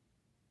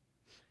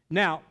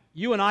 Now,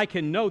 you and I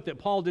can note that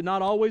Paul did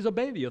not always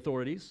obey the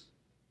authorities.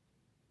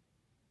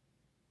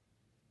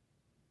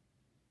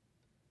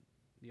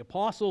 The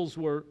apostles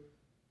were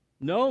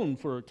known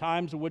for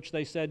times in which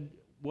they said,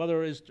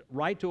 whether it's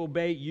right to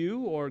obey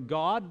you or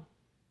God,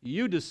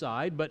 you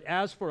decide, but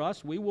as for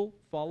us, we will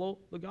follow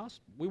the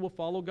gospel. We will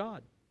follow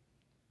God.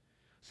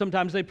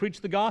 Sometimes they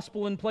preached the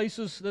gospel in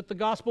places that the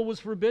gospel was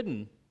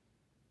forbidden.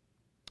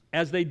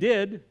 As they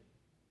did,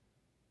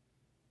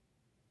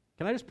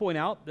 can I just point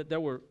out that there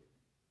were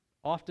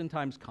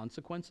oftentimes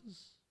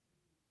consequences?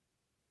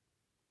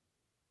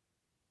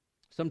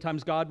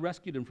 Sometimes God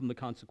rescued him from the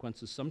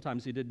consequences.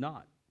 Sometimes he did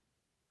not.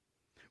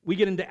 We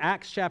get into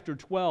Acts chapter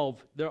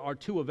 12. There are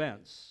 2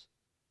 events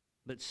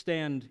that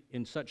stand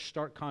in such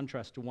stark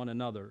contrast to one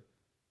another.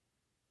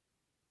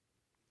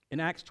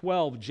 In Acts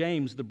 12,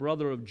 James, the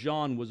brother of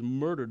John, was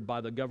murdered by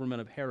the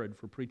government of Herod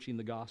for preaching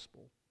the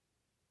gospel.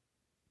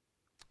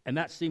 And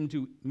that seemed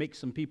to make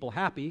some people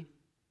happy.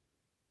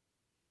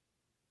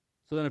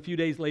 So then a few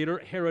days later,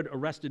 Herod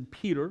arrested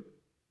Peter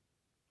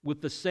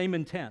with the same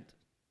intent.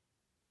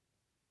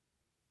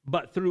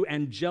 But through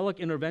angelic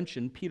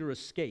intervention, Peter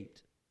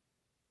escaped.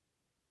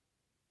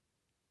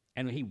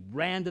 And he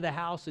ran to the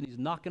house, and he's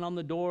knocking on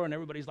the door, and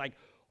everybody's like,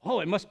 oh,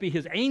 it must be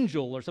his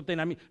angel or something.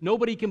 I mean,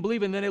 nobody can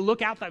believe it. And then they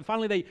look out, and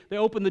finally they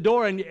open the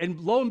door, and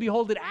lo and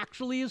behold, it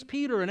actually is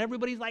Peter. And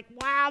everybody's like,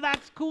 wow,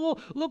 that's cool.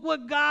 Look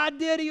what God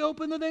did. He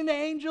opened the thing, the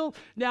angel.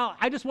 Now,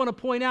 I just want to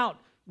point out,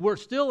 we're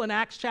still in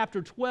Acts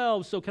chapter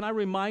 12, so can I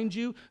remind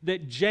you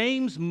that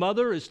James'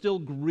 mother is still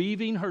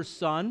grieving her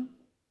son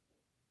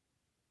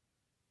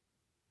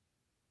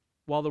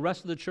while the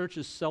rest of the church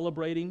is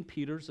celebrating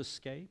Peter's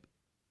escape?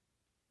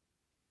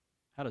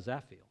 How does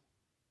that feel?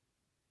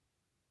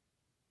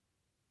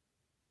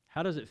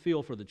 How does it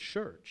feel for the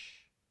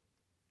church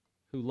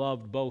who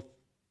loved both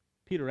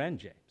Peter and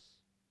James?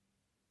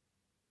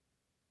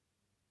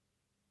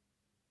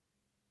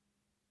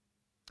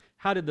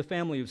 How did the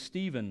family of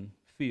Stephen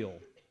feel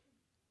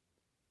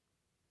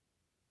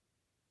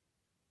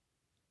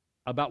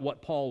about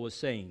what Paul was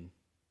saying?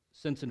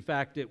 since in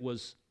fact it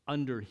was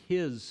under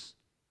his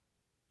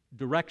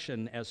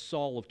direction as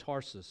Saul of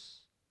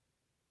Tarsus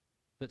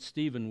that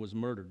Stephen was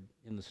murdered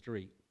in the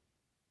street.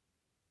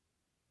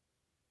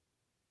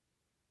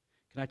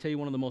 Can I tell you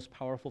one of the most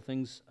powerful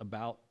things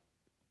about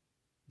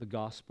the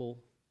gospel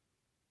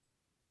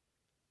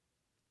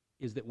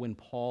is that when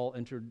Paul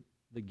entered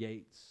the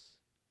gates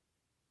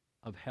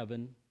of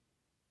heaven,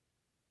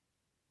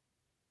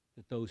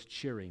 that those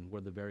cheering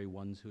were the very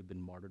ones who had been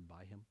martyred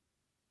by him?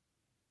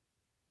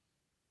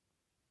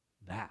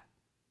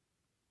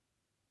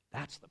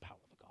 That's the power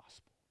of the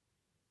gospel.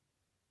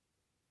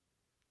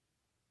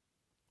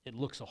 It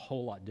looks a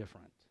whole lot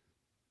different.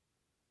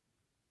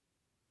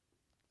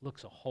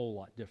 Looks a whole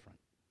lot different.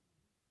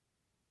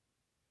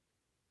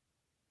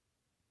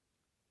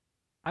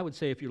 I would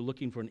say if you're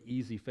looking for an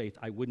easy faith,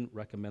 I wouldn't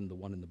recommend the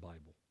one in the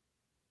Bible.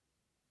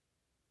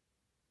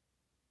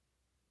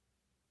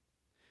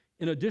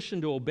 In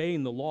addition to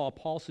obeying the law,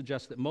 Paul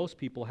suggests that most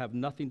people have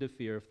nothing to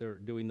fear if they're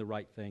doing the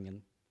right thing and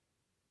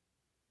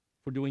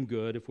if we're doing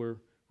good, if we're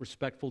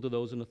respectful to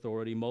those in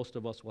authority, most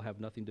of us will have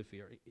nothing to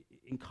fear.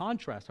 In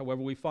contrast,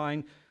 however, we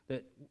find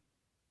that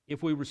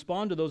if we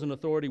respond to those in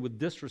authority with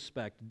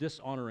disrespect,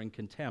 dishonor, and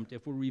contempt,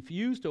 if we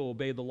refuse to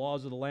obey the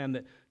laws of the land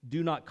that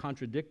do not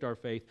contradict our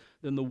faith,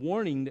 then the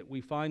warning that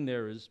we find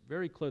there is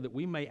very clear that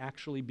we may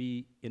actually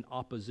be in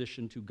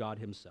opposition to God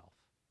himself.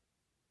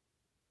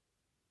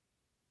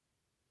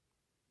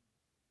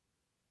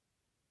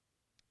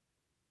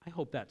 I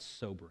hope that's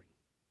sobering.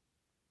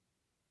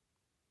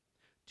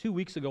 2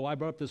 weeks ago, I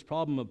brought up this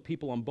problem of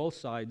people on both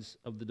sides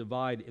of the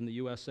divide in the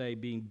USA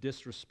being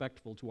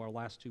disrespectful to our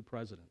last two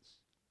presidents.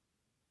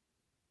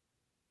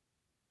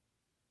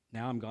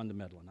 Now I'm gone to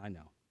meddling, I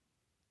know.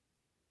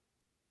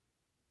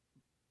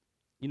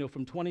 You know,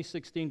 from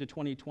 2016 to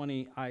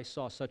 2020, I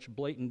saw such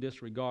blatant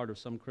disregard of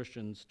some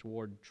Christians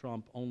toward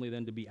Trump, only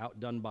then to be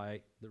outdone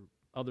by the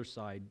other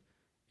side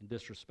in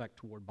disrespect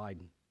toward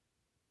Biden.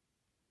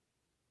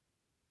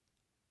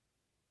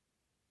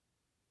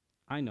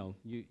 I know,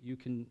 you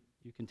can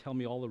tell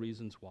me all the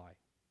reasons why.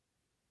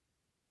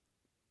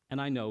 And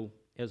I know,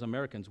 as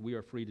Americans, we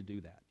are free to do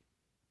that.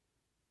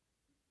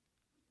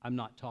 I'm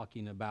not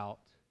talking about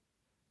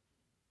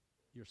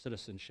your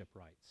citizenship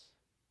rights.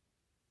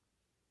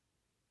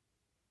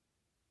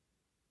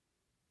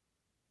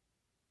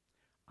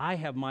 I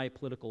have my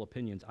political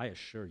opinions, I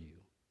assure you,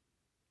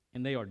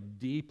 and they are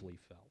deeply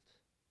felt.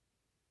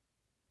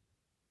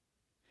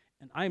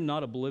 And I'm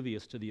not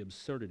oblivious to the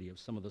absurdity of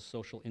some of the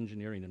social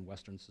engineering in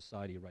Western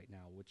society right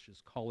now, which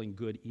is calling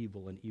good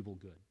evil and evil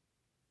good.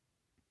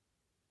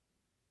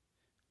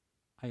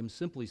 I am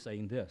simply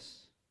saying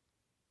this: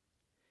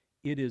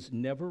 it is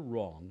never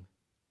wrong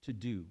to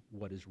do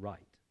what is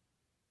right,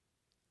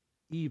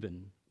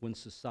 even when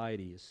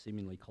society is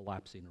seemingly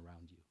collapsing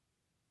around you.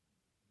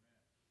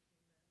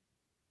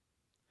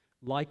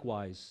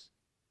 Likewise,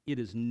 it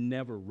is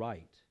never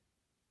right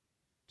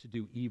to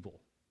do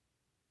evil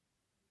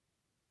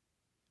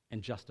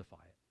and justify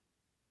it.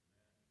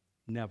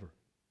 Never.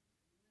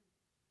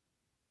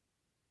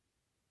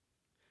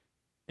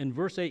 In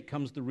verse 8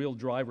 comes the real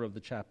driver of the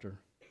chapter.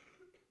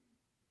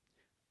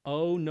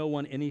 Owe no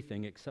one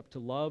anything except to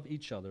love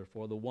each other,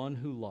 for the one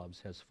who loves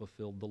has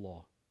fulfilled the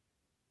law.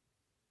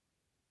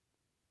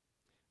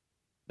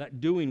 That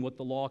doing what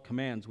the law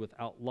commands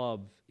without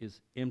love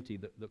is empty.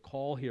 The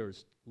call here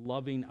is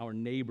loving our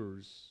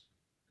neighbors,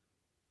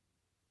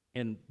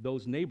 and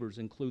those neighbors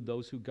include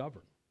those who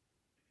govern.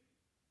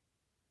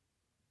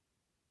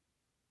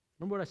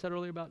 Remember what I said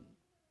earlier about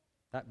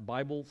that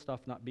Bible stuff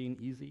not being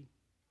easy?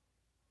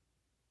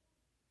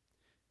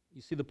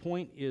 You see, the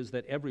point is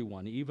that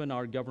everyone, even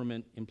our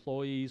government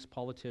employees,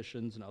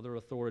 politicians, and other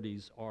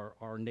authorities, are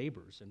our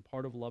neighbors, and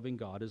part of loving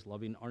God is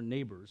loving our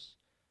neighbors.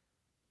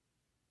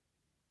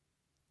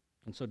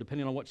 And so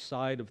depending on which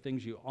side of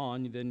things you're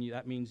on, then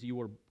that means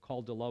you are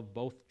called to love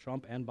both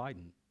Trump and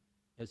Biden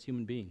as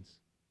human beings.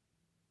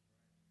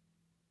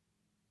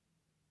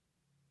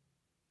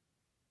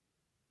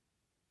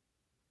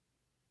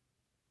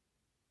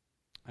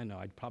 I know,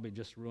 I'd probably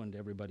just ruined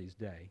everybody's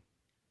day.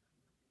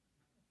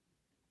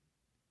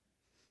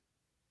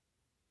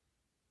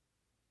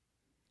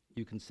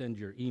 You can send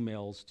your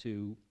emails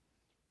to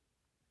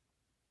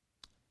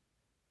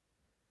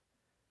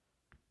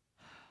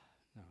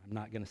no, I'm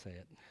not going to say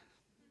it.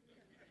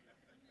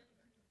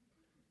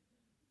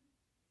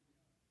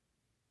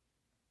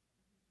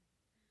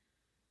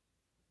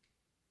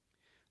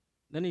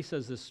 Then he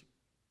says this,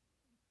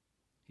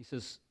 he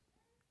says,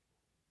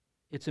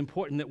 it's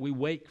important that we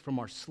wake from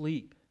our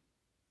sleep.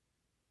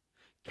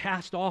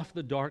 Cast off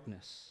the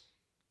darkness.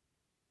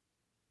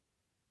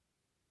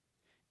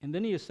 And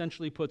then he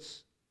essentially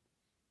puts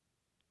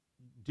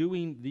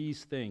doing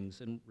these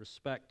things in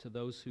respect to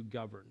those who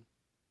govern,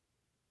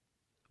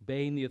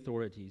 obeying the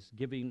authorities,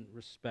 giving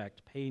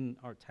respect, paying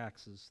our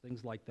taxes,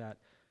 things like that,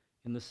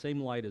 in the same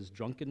light as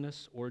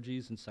drunkenness,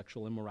 orgies, and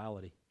sexual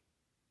immorality.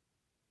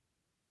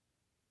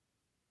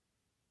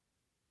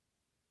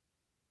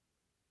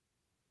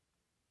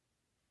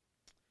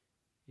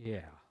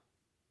 Yeah.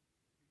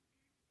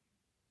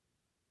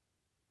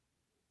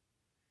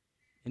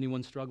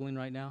 Anyone struggling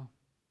right now?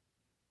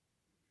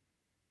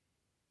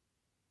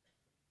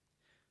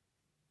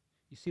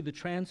 You see, the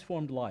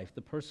transformed life,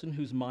 the person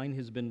whose mind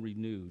has been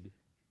renewed,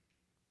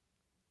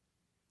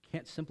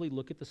 can't simply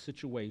look at the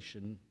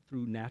situation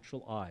through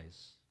natural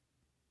eyes.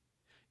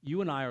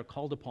 You and I are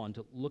called upon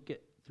to look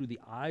at through the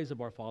eyes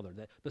of our Father,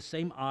 the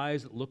same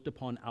eyes that looked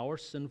upon our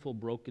sinful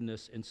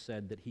brokenness and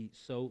said that He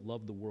so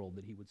loved the world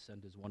that He would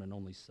send His one and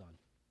only Son.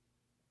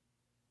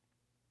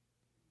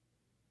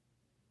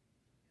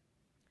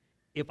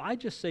 If I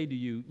just say to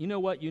you, you know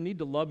what, you need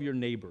to love your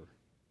neighbor,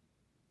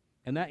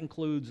 and that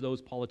includes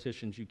those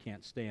politicians you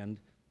can't stand,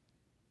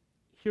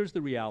 here's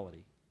the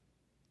reality.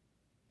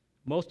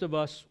 Most of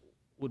us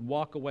would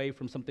walk away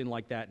from something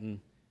like that, and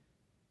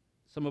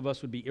some of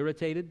us would be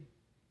irritated.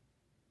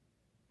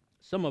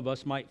 Some of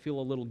us might feel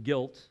a little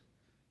guilt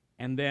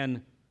and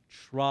then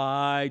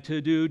try to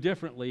do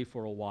differently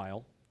for a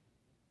while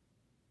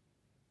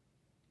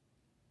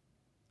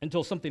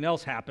until something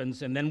else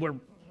happens, and then we're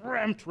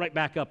ramped right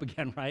back up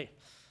again, right?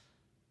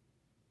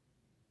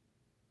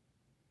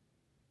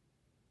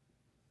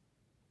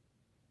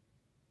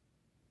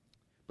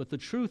 But the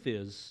truth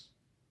is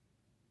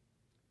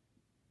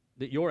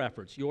that your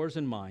efforts, yours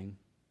and mine,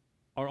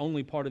 are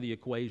only part of the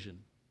equation.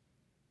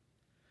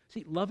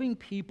 See, loving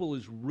people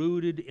is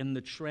rooted in the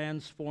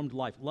transformed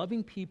life.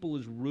 Loving people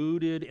is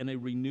rooted in a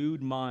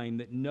renewed mind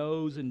that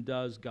knows and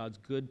does God's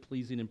good,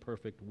 pleasing, and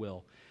perfect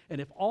will.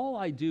 And if all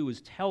I do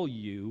is tell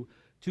you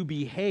to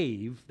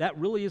behave, that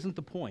really isn't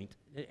the point.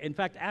 In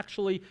fact,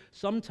 actually,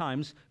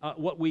 sometimes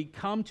what we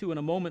come to in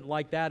a moment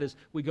like that is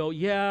we go,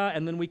 yeah,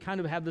 and then we kind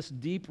of have this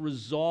deep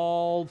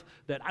resolve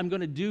that I'm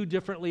going to do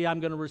differently, I'm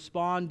going to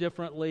respond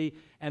differently,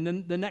 and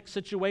then the next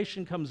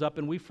situation comes up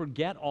and we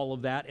forget all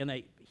of that in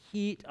a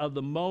heat of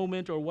the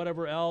moment or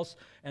whatever else,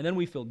 and then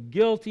we feel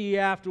guilty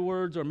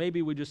afterwards, or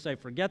maybe we just say,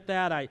 forget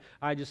that,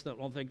 I just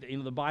don't think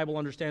that, the Bible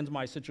understands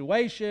my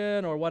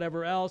situation or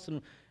whatever else,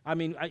 and I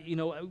mean,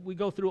 we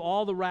go through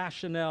all the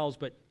rationales,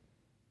 but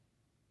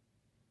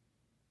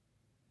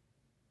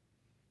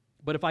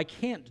if I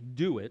can't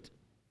do it,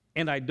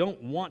 and I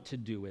don't want to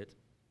do it,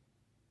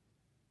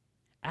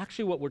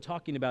 actually what we're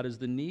talking about is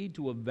the need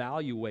to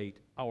evaluate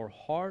our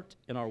heart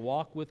and our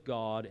walk with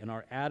God and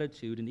our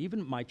attitude and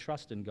even my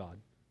trust in God.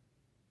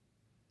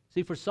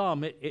 See, for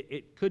some,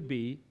 it could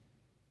be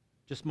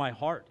just my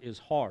heart is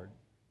hard.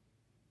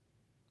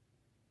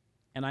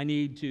 And I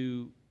need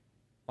to,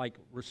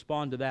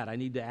 respond to that. I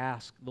need to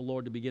ask the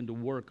Lord to begin to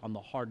work on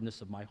the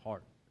hardness of my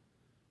heart.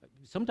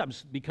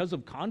 Sometimes because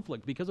of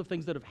conflict, because of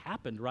things that have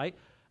happened, right?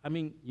 I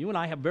mean, you and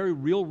I have very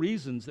real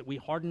reasons that we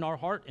harden our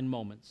heart in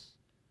moments.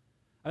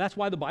 And that's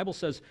why the Bible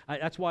says,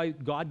 that's why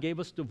God gave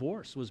us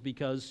divorce, was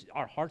because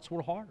our hearts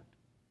were hard.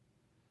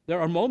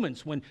 There are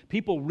moments when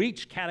people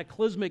reach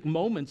cataclysmic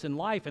moments in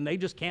life and they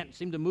just can't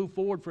seem to move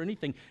forward for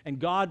anything. And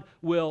God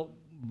will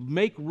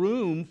make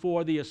room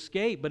for the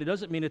escape, but it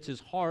doesn't mean it's his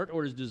heart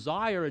or his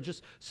desire. It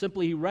just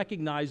simply he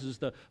recognizes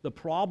the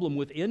problem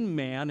within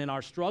man and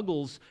our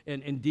struggles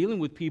in dealing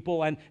with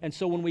people. And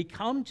so when we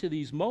come to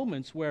these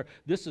moments where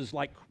this is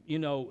like,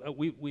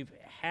 we've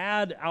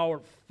had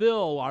our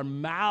fill, our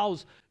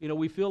mouths,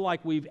 we feel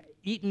like we've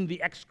eaten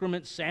the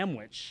excrement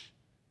sandwich.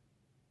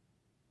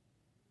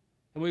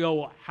 And we go,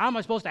 well, how am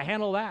I supposed to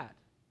handle that?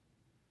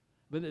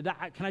 But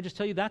can I just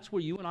tell you, that's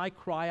where you and I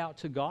cry out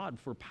to God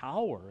for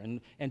power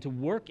and to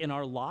work in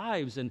our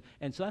lives. And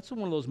so that's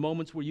one of those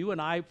moments where you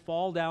and I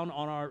fall down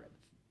on our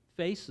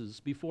faces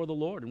before the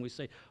Lord and we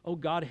say, oh,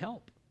 God,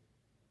 help.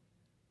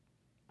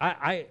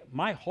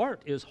 My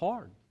heart is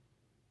hard.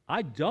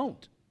 I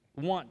don't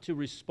want to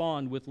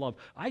respond with love.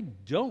 I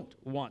don't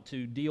want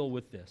to deal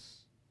with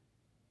this.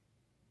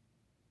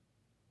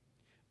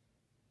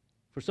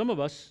 For some of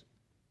us,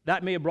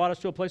 that may have brought us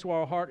to a place where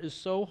our heart is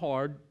so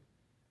hard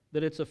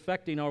that it's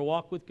affecting our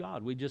walk with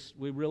God. We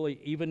really,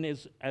 even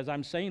as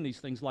I'm saying these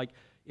things, like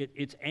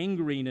it's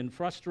angering and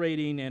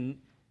frustrating, and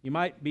you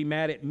might be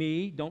mad at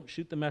me. Don't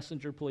shoot the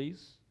messenger,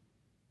 please.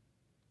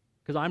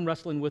 Because I'm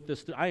wrestling with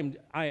this. I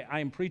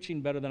am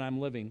preaching better than I'm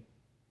living.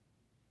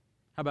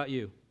 How about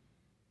you?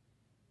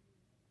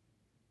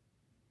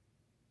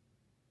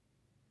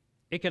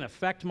 It can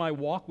affect my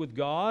walk with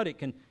God. It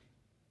can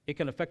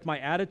affect my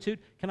attitude.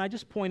 Can I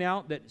just point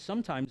out that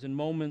sometimes in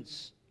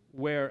moments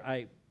where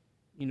I,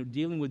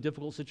 dealing with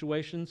difficult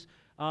situations,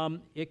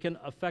 it can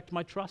affect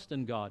my trust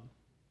in God.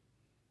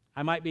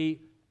 I might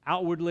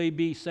outwardly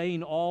be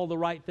saying all the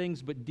right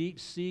things, but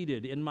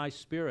deep-seated in my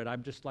spirit,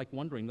 I'm just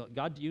wondering,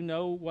 God, do you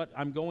know what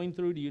I'm going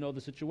through? Do you know the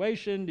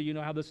situation? Do you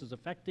know how this is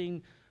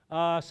affecting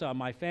us,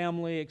 my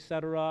family,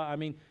 etc.? I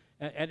mean,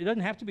 and it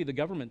doesn't have to be the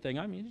government thing.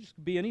 I mean, it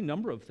just be any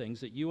number of things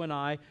that you and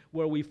I,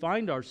 where we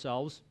find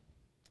ourselves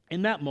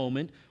in that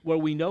moment where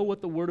we know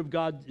what the Word of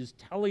God is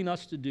telling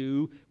us to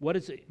do, what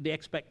is the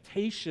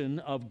expectation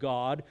of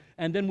God,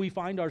 and then we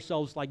find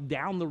ourselves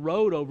down the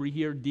road over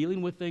here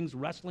dealing with things,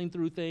 wrestling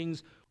through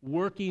things,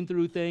 working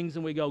through things,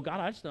 and we go,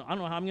 God, I don't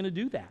know how I'm going to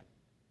do that.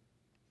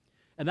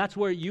 And that's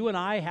where you and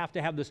I have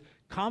to have this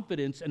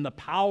confidence in the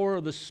power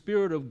of the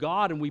Spirit of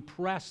God, and we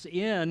press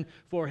in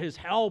for His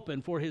help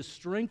and for His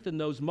strength in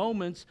those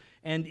moments.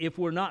 And if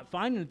we're not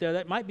finding it there,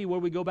 that might be where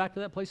we go back to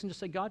that place and just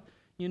say, God,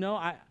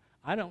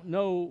 I don't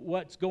know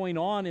what's going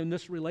on in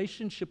this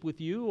relationship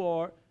with you.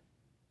 Or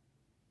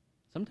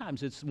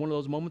sometimes it's one of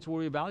those moments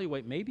where we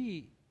evaluate,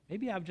 maybe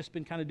I've just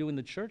been kind of doing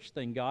the church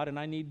thing, God, and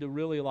I need to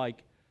really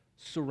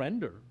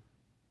surrender.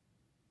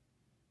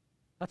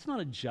 That's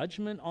not a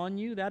judgment on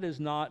you. That is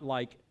not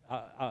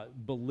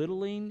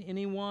belittling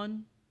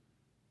anyone.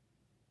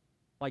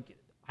 I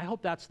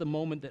hope that's the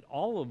moment that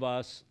all of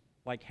us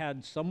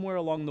had somewhere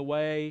along the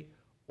way,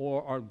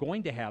 or are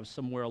going to have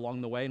somewhere along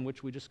the way, in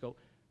which we just go,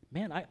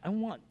 man, I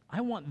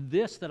want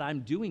this that I'm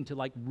doing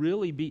to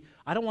really be.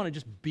 I don't want to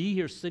just be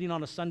here sitting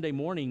on a Sunday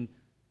morning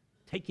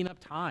taking up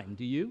time.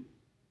 Do you?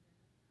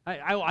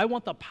 I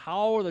want the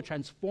power, the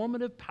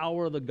transformative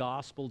power of the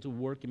gospel to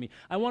work in me.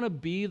 I want to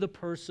be the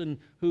person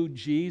who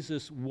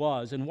Jesus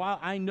was. And while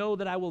I know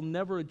that I will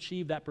never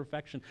achieve that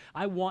perfection,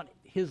 I want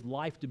His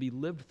life to be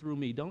lived through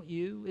me, don't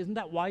you? Isn't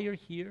that why you're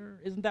here?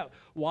 Isn't that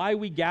why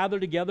we gather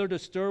together, to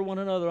stir one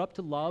another up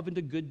to love and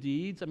to good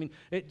deeds? I mean,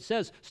 it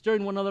says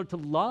stirring one another to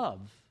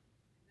love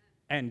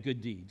and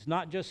good deeds,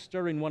 not just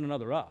stirring one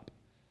another up.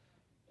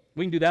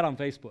 We can do that on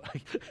Facebook.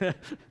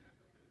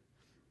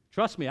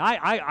 Trust me,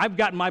 I've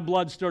gotten my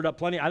blood stirred up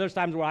plenty. There's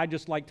times where I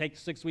just take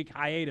 6-week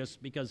hiatus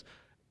because,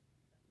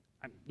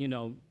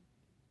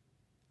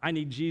 I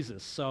need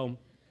Jesus. So,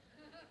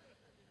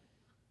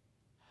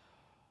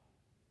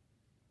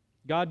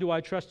 God, do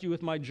I trust you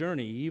with my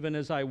journey, even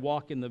as I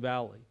walk in the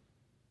valley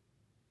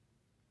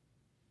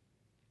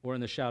or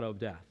in the shadow of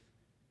death?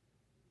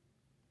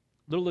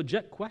 They're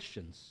legit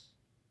questions.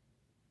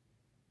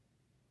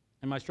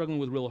 Am I struggling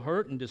with real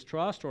hurt and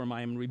distrust, or am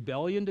I in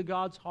rebellion to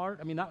God's heart?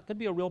 I mean, that could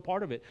be a real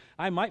part of it.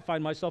 I might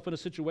find myself in a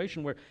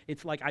situation where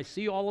it's I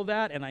see all of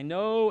that, and I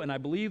know, and I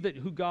believe that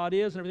who God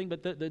is and everything,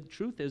 but the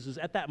truth is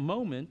at that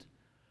moment,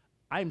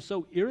 I am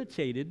so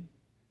irritated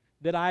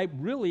that I've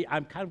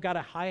kind of got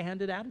a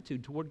high-handed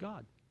attitude toward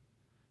God.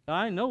 Now,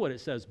 I know what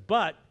it says,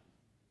 but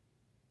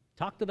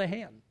talk to the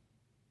hand.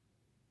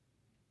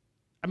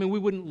 I mean, we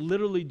wouldn't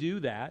literally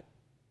do that.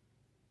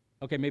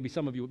 Okay, maybe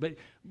some of you, but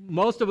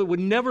most of it would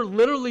never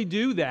literally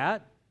do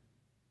that.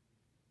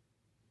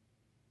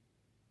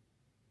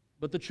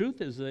 But the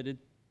truth is that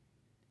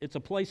it's a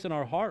place in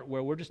our heart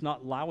where we're just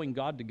not allowing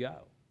God to go.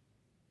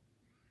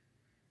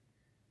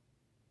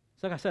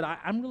 So like I said,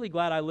 I'm really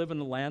glad I live in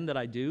the land that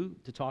I do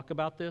to talk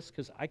about this,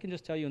 because I can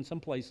just tell you in some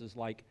places,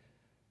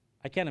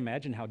 I can't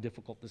imagine how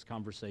difficult this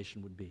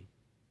conversation would be.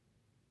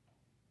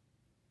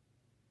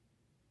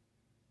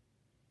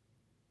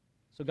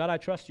 So God, I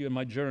trust you in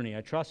my journey.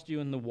 I trust you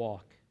in the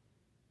walk.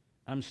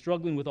 I'm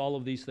struggling with all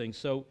of these things.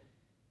 So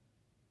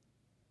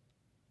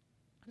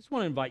I just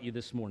want to invite you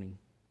this morning.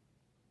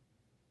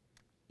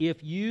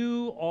 If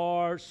you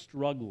are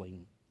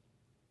struggling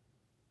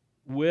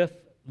with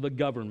the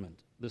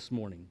government this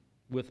morning,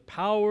 with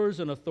powers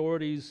and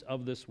authorities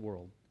of this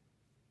world,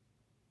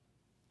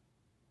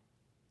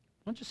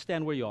 why don't you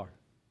stand where you are?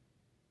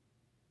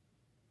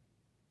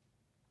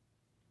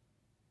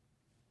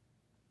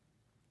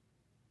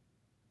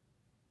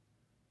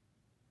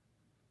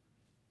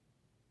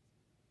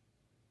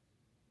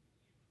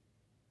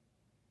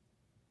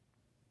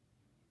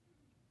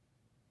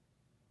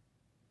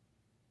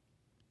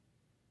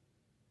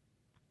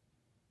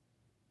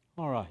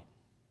 All right.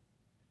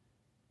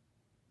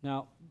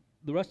 Now,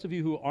 the rest of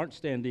you who aren't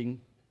standing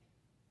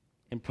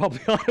and probably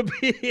ought to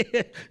be,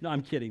 no,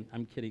 I'm kidding,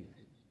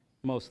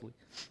 mostly.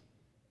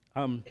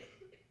 Can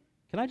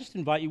I just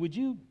invite you, would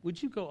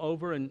you go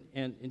over and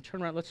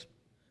turn around? Let's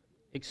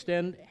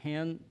extend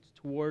hands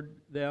toward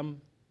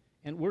them,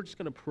 and we're just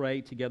going to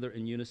pray together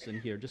in unison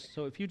here. Just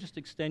so if you just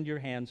extend your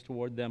hands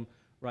toward them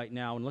right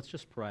now, and let's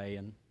just pray.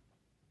 And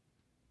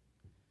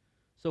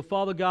so,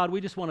 Father God,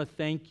 we just want to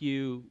thank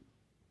you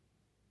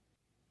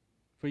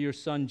for your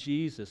Son,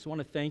 Jesus. I want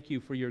to thank you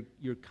for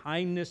your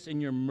kindness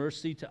and your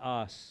mercy to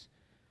us.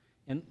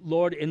 And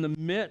Lord, in the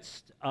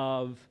midst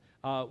of,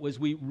 as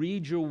we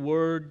read your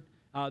word,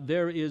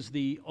 there is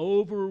the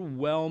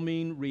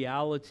overwhelming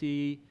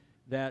reality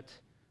that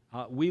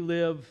we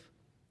live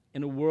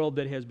in a world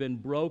that has been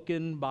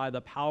broken by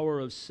the power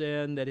of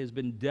sin, that has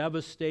been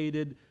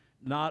devastated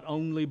not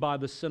only by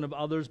the sin of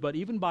others, but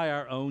even by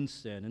our own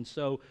sin. And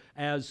so,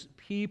 as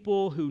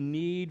people who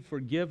need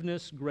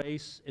forgiveness,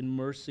 grace, and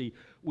mercy,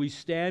 we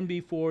stand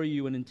before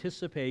you in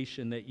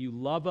anticipation that you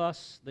love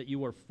us, that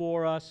you are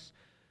for us,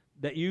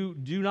 that you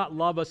do not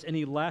love us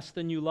any less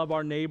than you love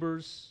our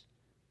neighbors,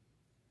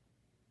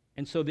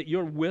 and so that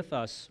you're with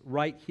us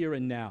right here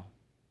and now.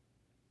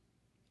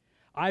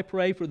 I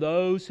pray for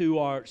those who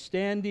are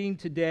standing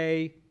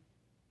today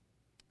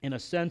in a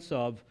sense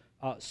of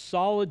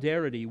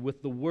solidarity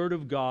with the Word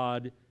of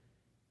God,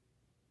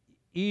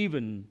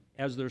 even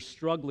as they're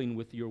struggling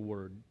with your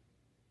Word.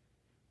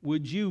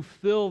 Would you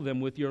fill them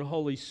with your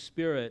Holy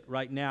Spirit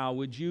right now?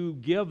 Would you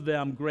give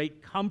them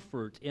great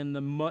comfort in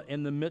the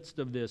midst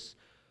of this?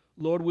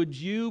 Lord, would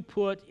you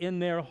put in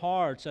their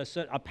hearts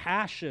a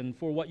passion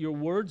for what your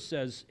word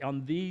says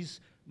on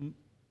these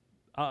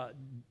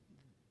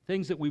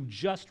things that we've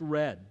just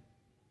read?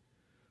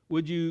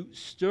 Would you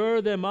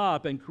stir them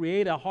up and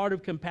create a heart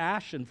of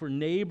compassion for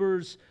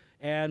neighbors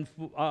and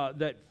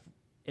that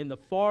in the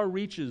far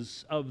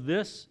reaches of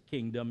this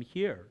kingdom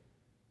here?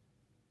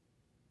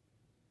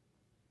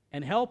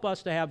 And help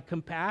us to have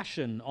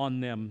compassion on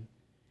them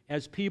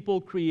as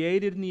people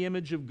created in the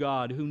image of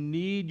God who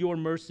need your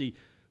mercy,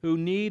 who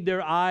need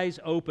their eyes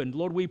opened.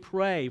 Lord, we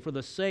pray for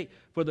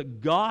the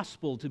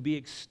gospel to be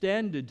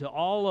extended to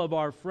all of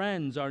our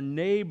friends, our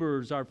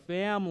neighbors, our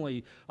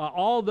family,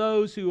 all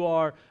those who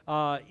are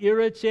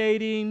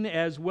irritating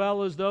as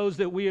well as those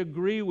that we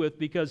agree with,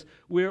 because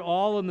we're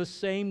all in the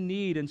same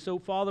need. And so,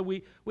 Father,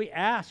 we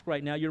ask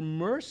right now your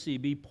mercy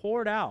be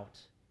poured out.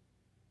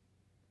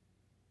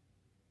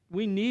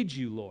 We need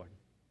you, Lord.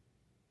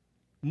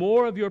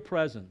 More of your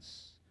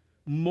presence,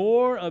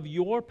 more of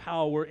your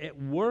power at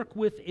work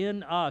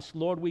within us.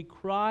 Lord, we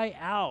cry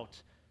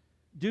out.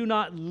 Do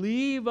not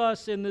leave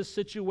us in this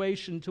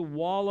situation to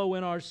wallow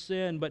in our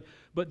sin, but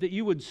that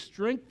you would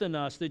strengthen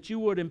us, that you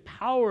would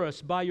empower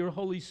us by your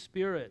Holy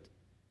Spirit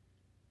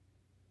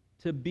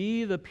to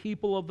be the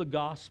people of the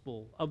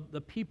gospel, of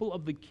the people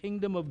of the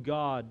kingdom of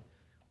God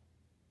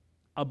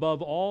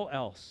above all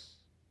else.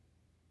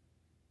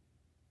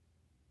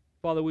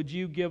 Father, would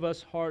you give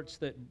us hearts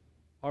that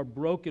are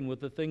broken with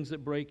the things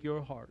that break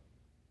your heart?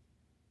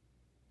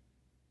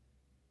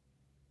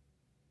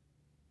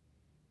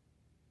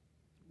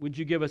 Would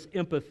you give us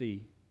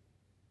empathy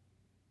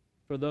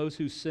for those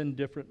who sin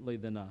differently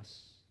than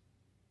us?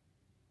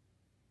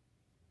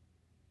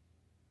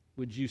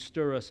 Would you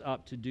stir us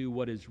up to do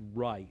what is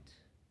right,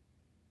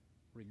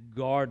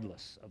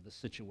 regardless of the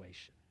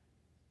situation?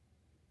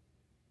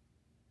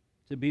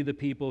 To be the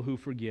people who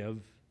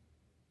forgive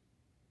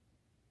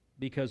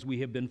because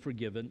we have been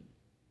forgiven.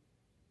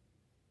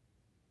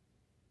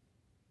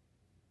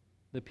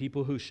 The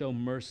people who show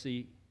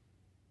mercy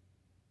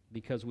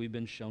because we've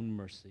been shown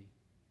mercy.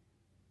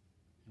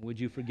 Would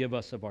you forgive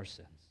us of our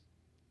sins?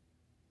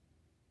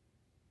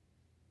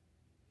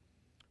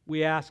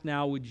 We ask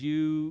now, would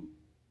you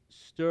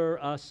stir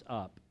us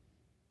up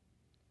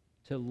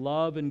to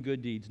love and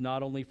good deeds,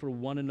 not only for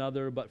one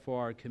another, but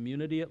for our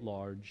community at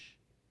large?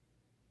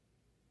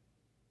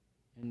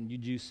 And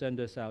would you send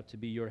us out to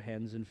be your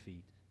hands and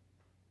feet?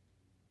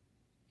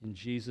 In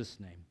Jesus'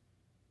 name,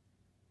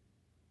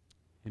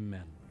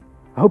 amen.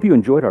 I hope you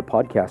enjoyed our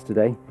podcast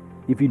today.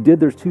 If you did,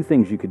 there's two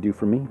things you could do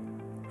for me.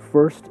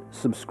 First,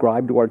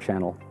 subscribe to our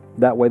channel.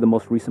 That way the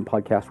most recent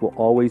podcast will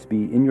always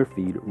be in your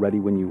feed, ready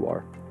when you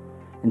are.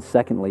 And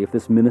secondly, if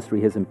this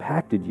ministry has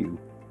impacted you,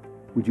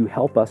 would you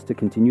help us to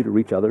continue to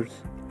reach others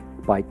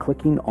by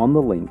clicking on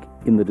the link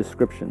in the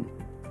description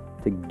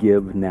to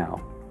give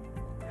now.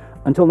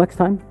 Until next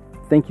time,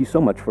 thank you so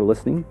much for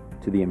listening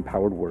to The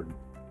Empowered Word.